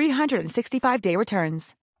and 365-day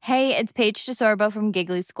returns. Hey, it's Paige DeSorbo from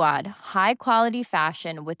Giggly Squad. High quality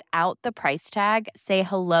fashion without the price tag. Say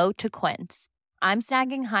hello to Quince. I'm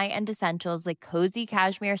snagging high-end essentials like cozy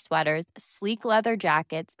cashmere sweaters, sleek leather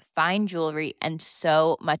jackets, fine jewelry, and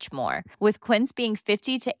so much more. With Quince being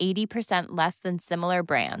 50 to 80% less than similar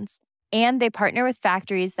brands. And they partner with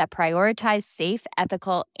factories that prioritize safe,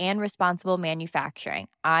 ethical, and responsible manufacturing.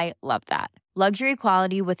 I love that. Luxury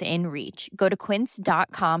quality within reach. Go to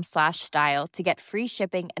quince.com/style to get free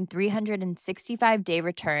shipping and 365-day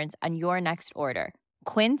returns on your next order.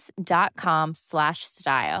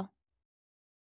 Quince.com/style.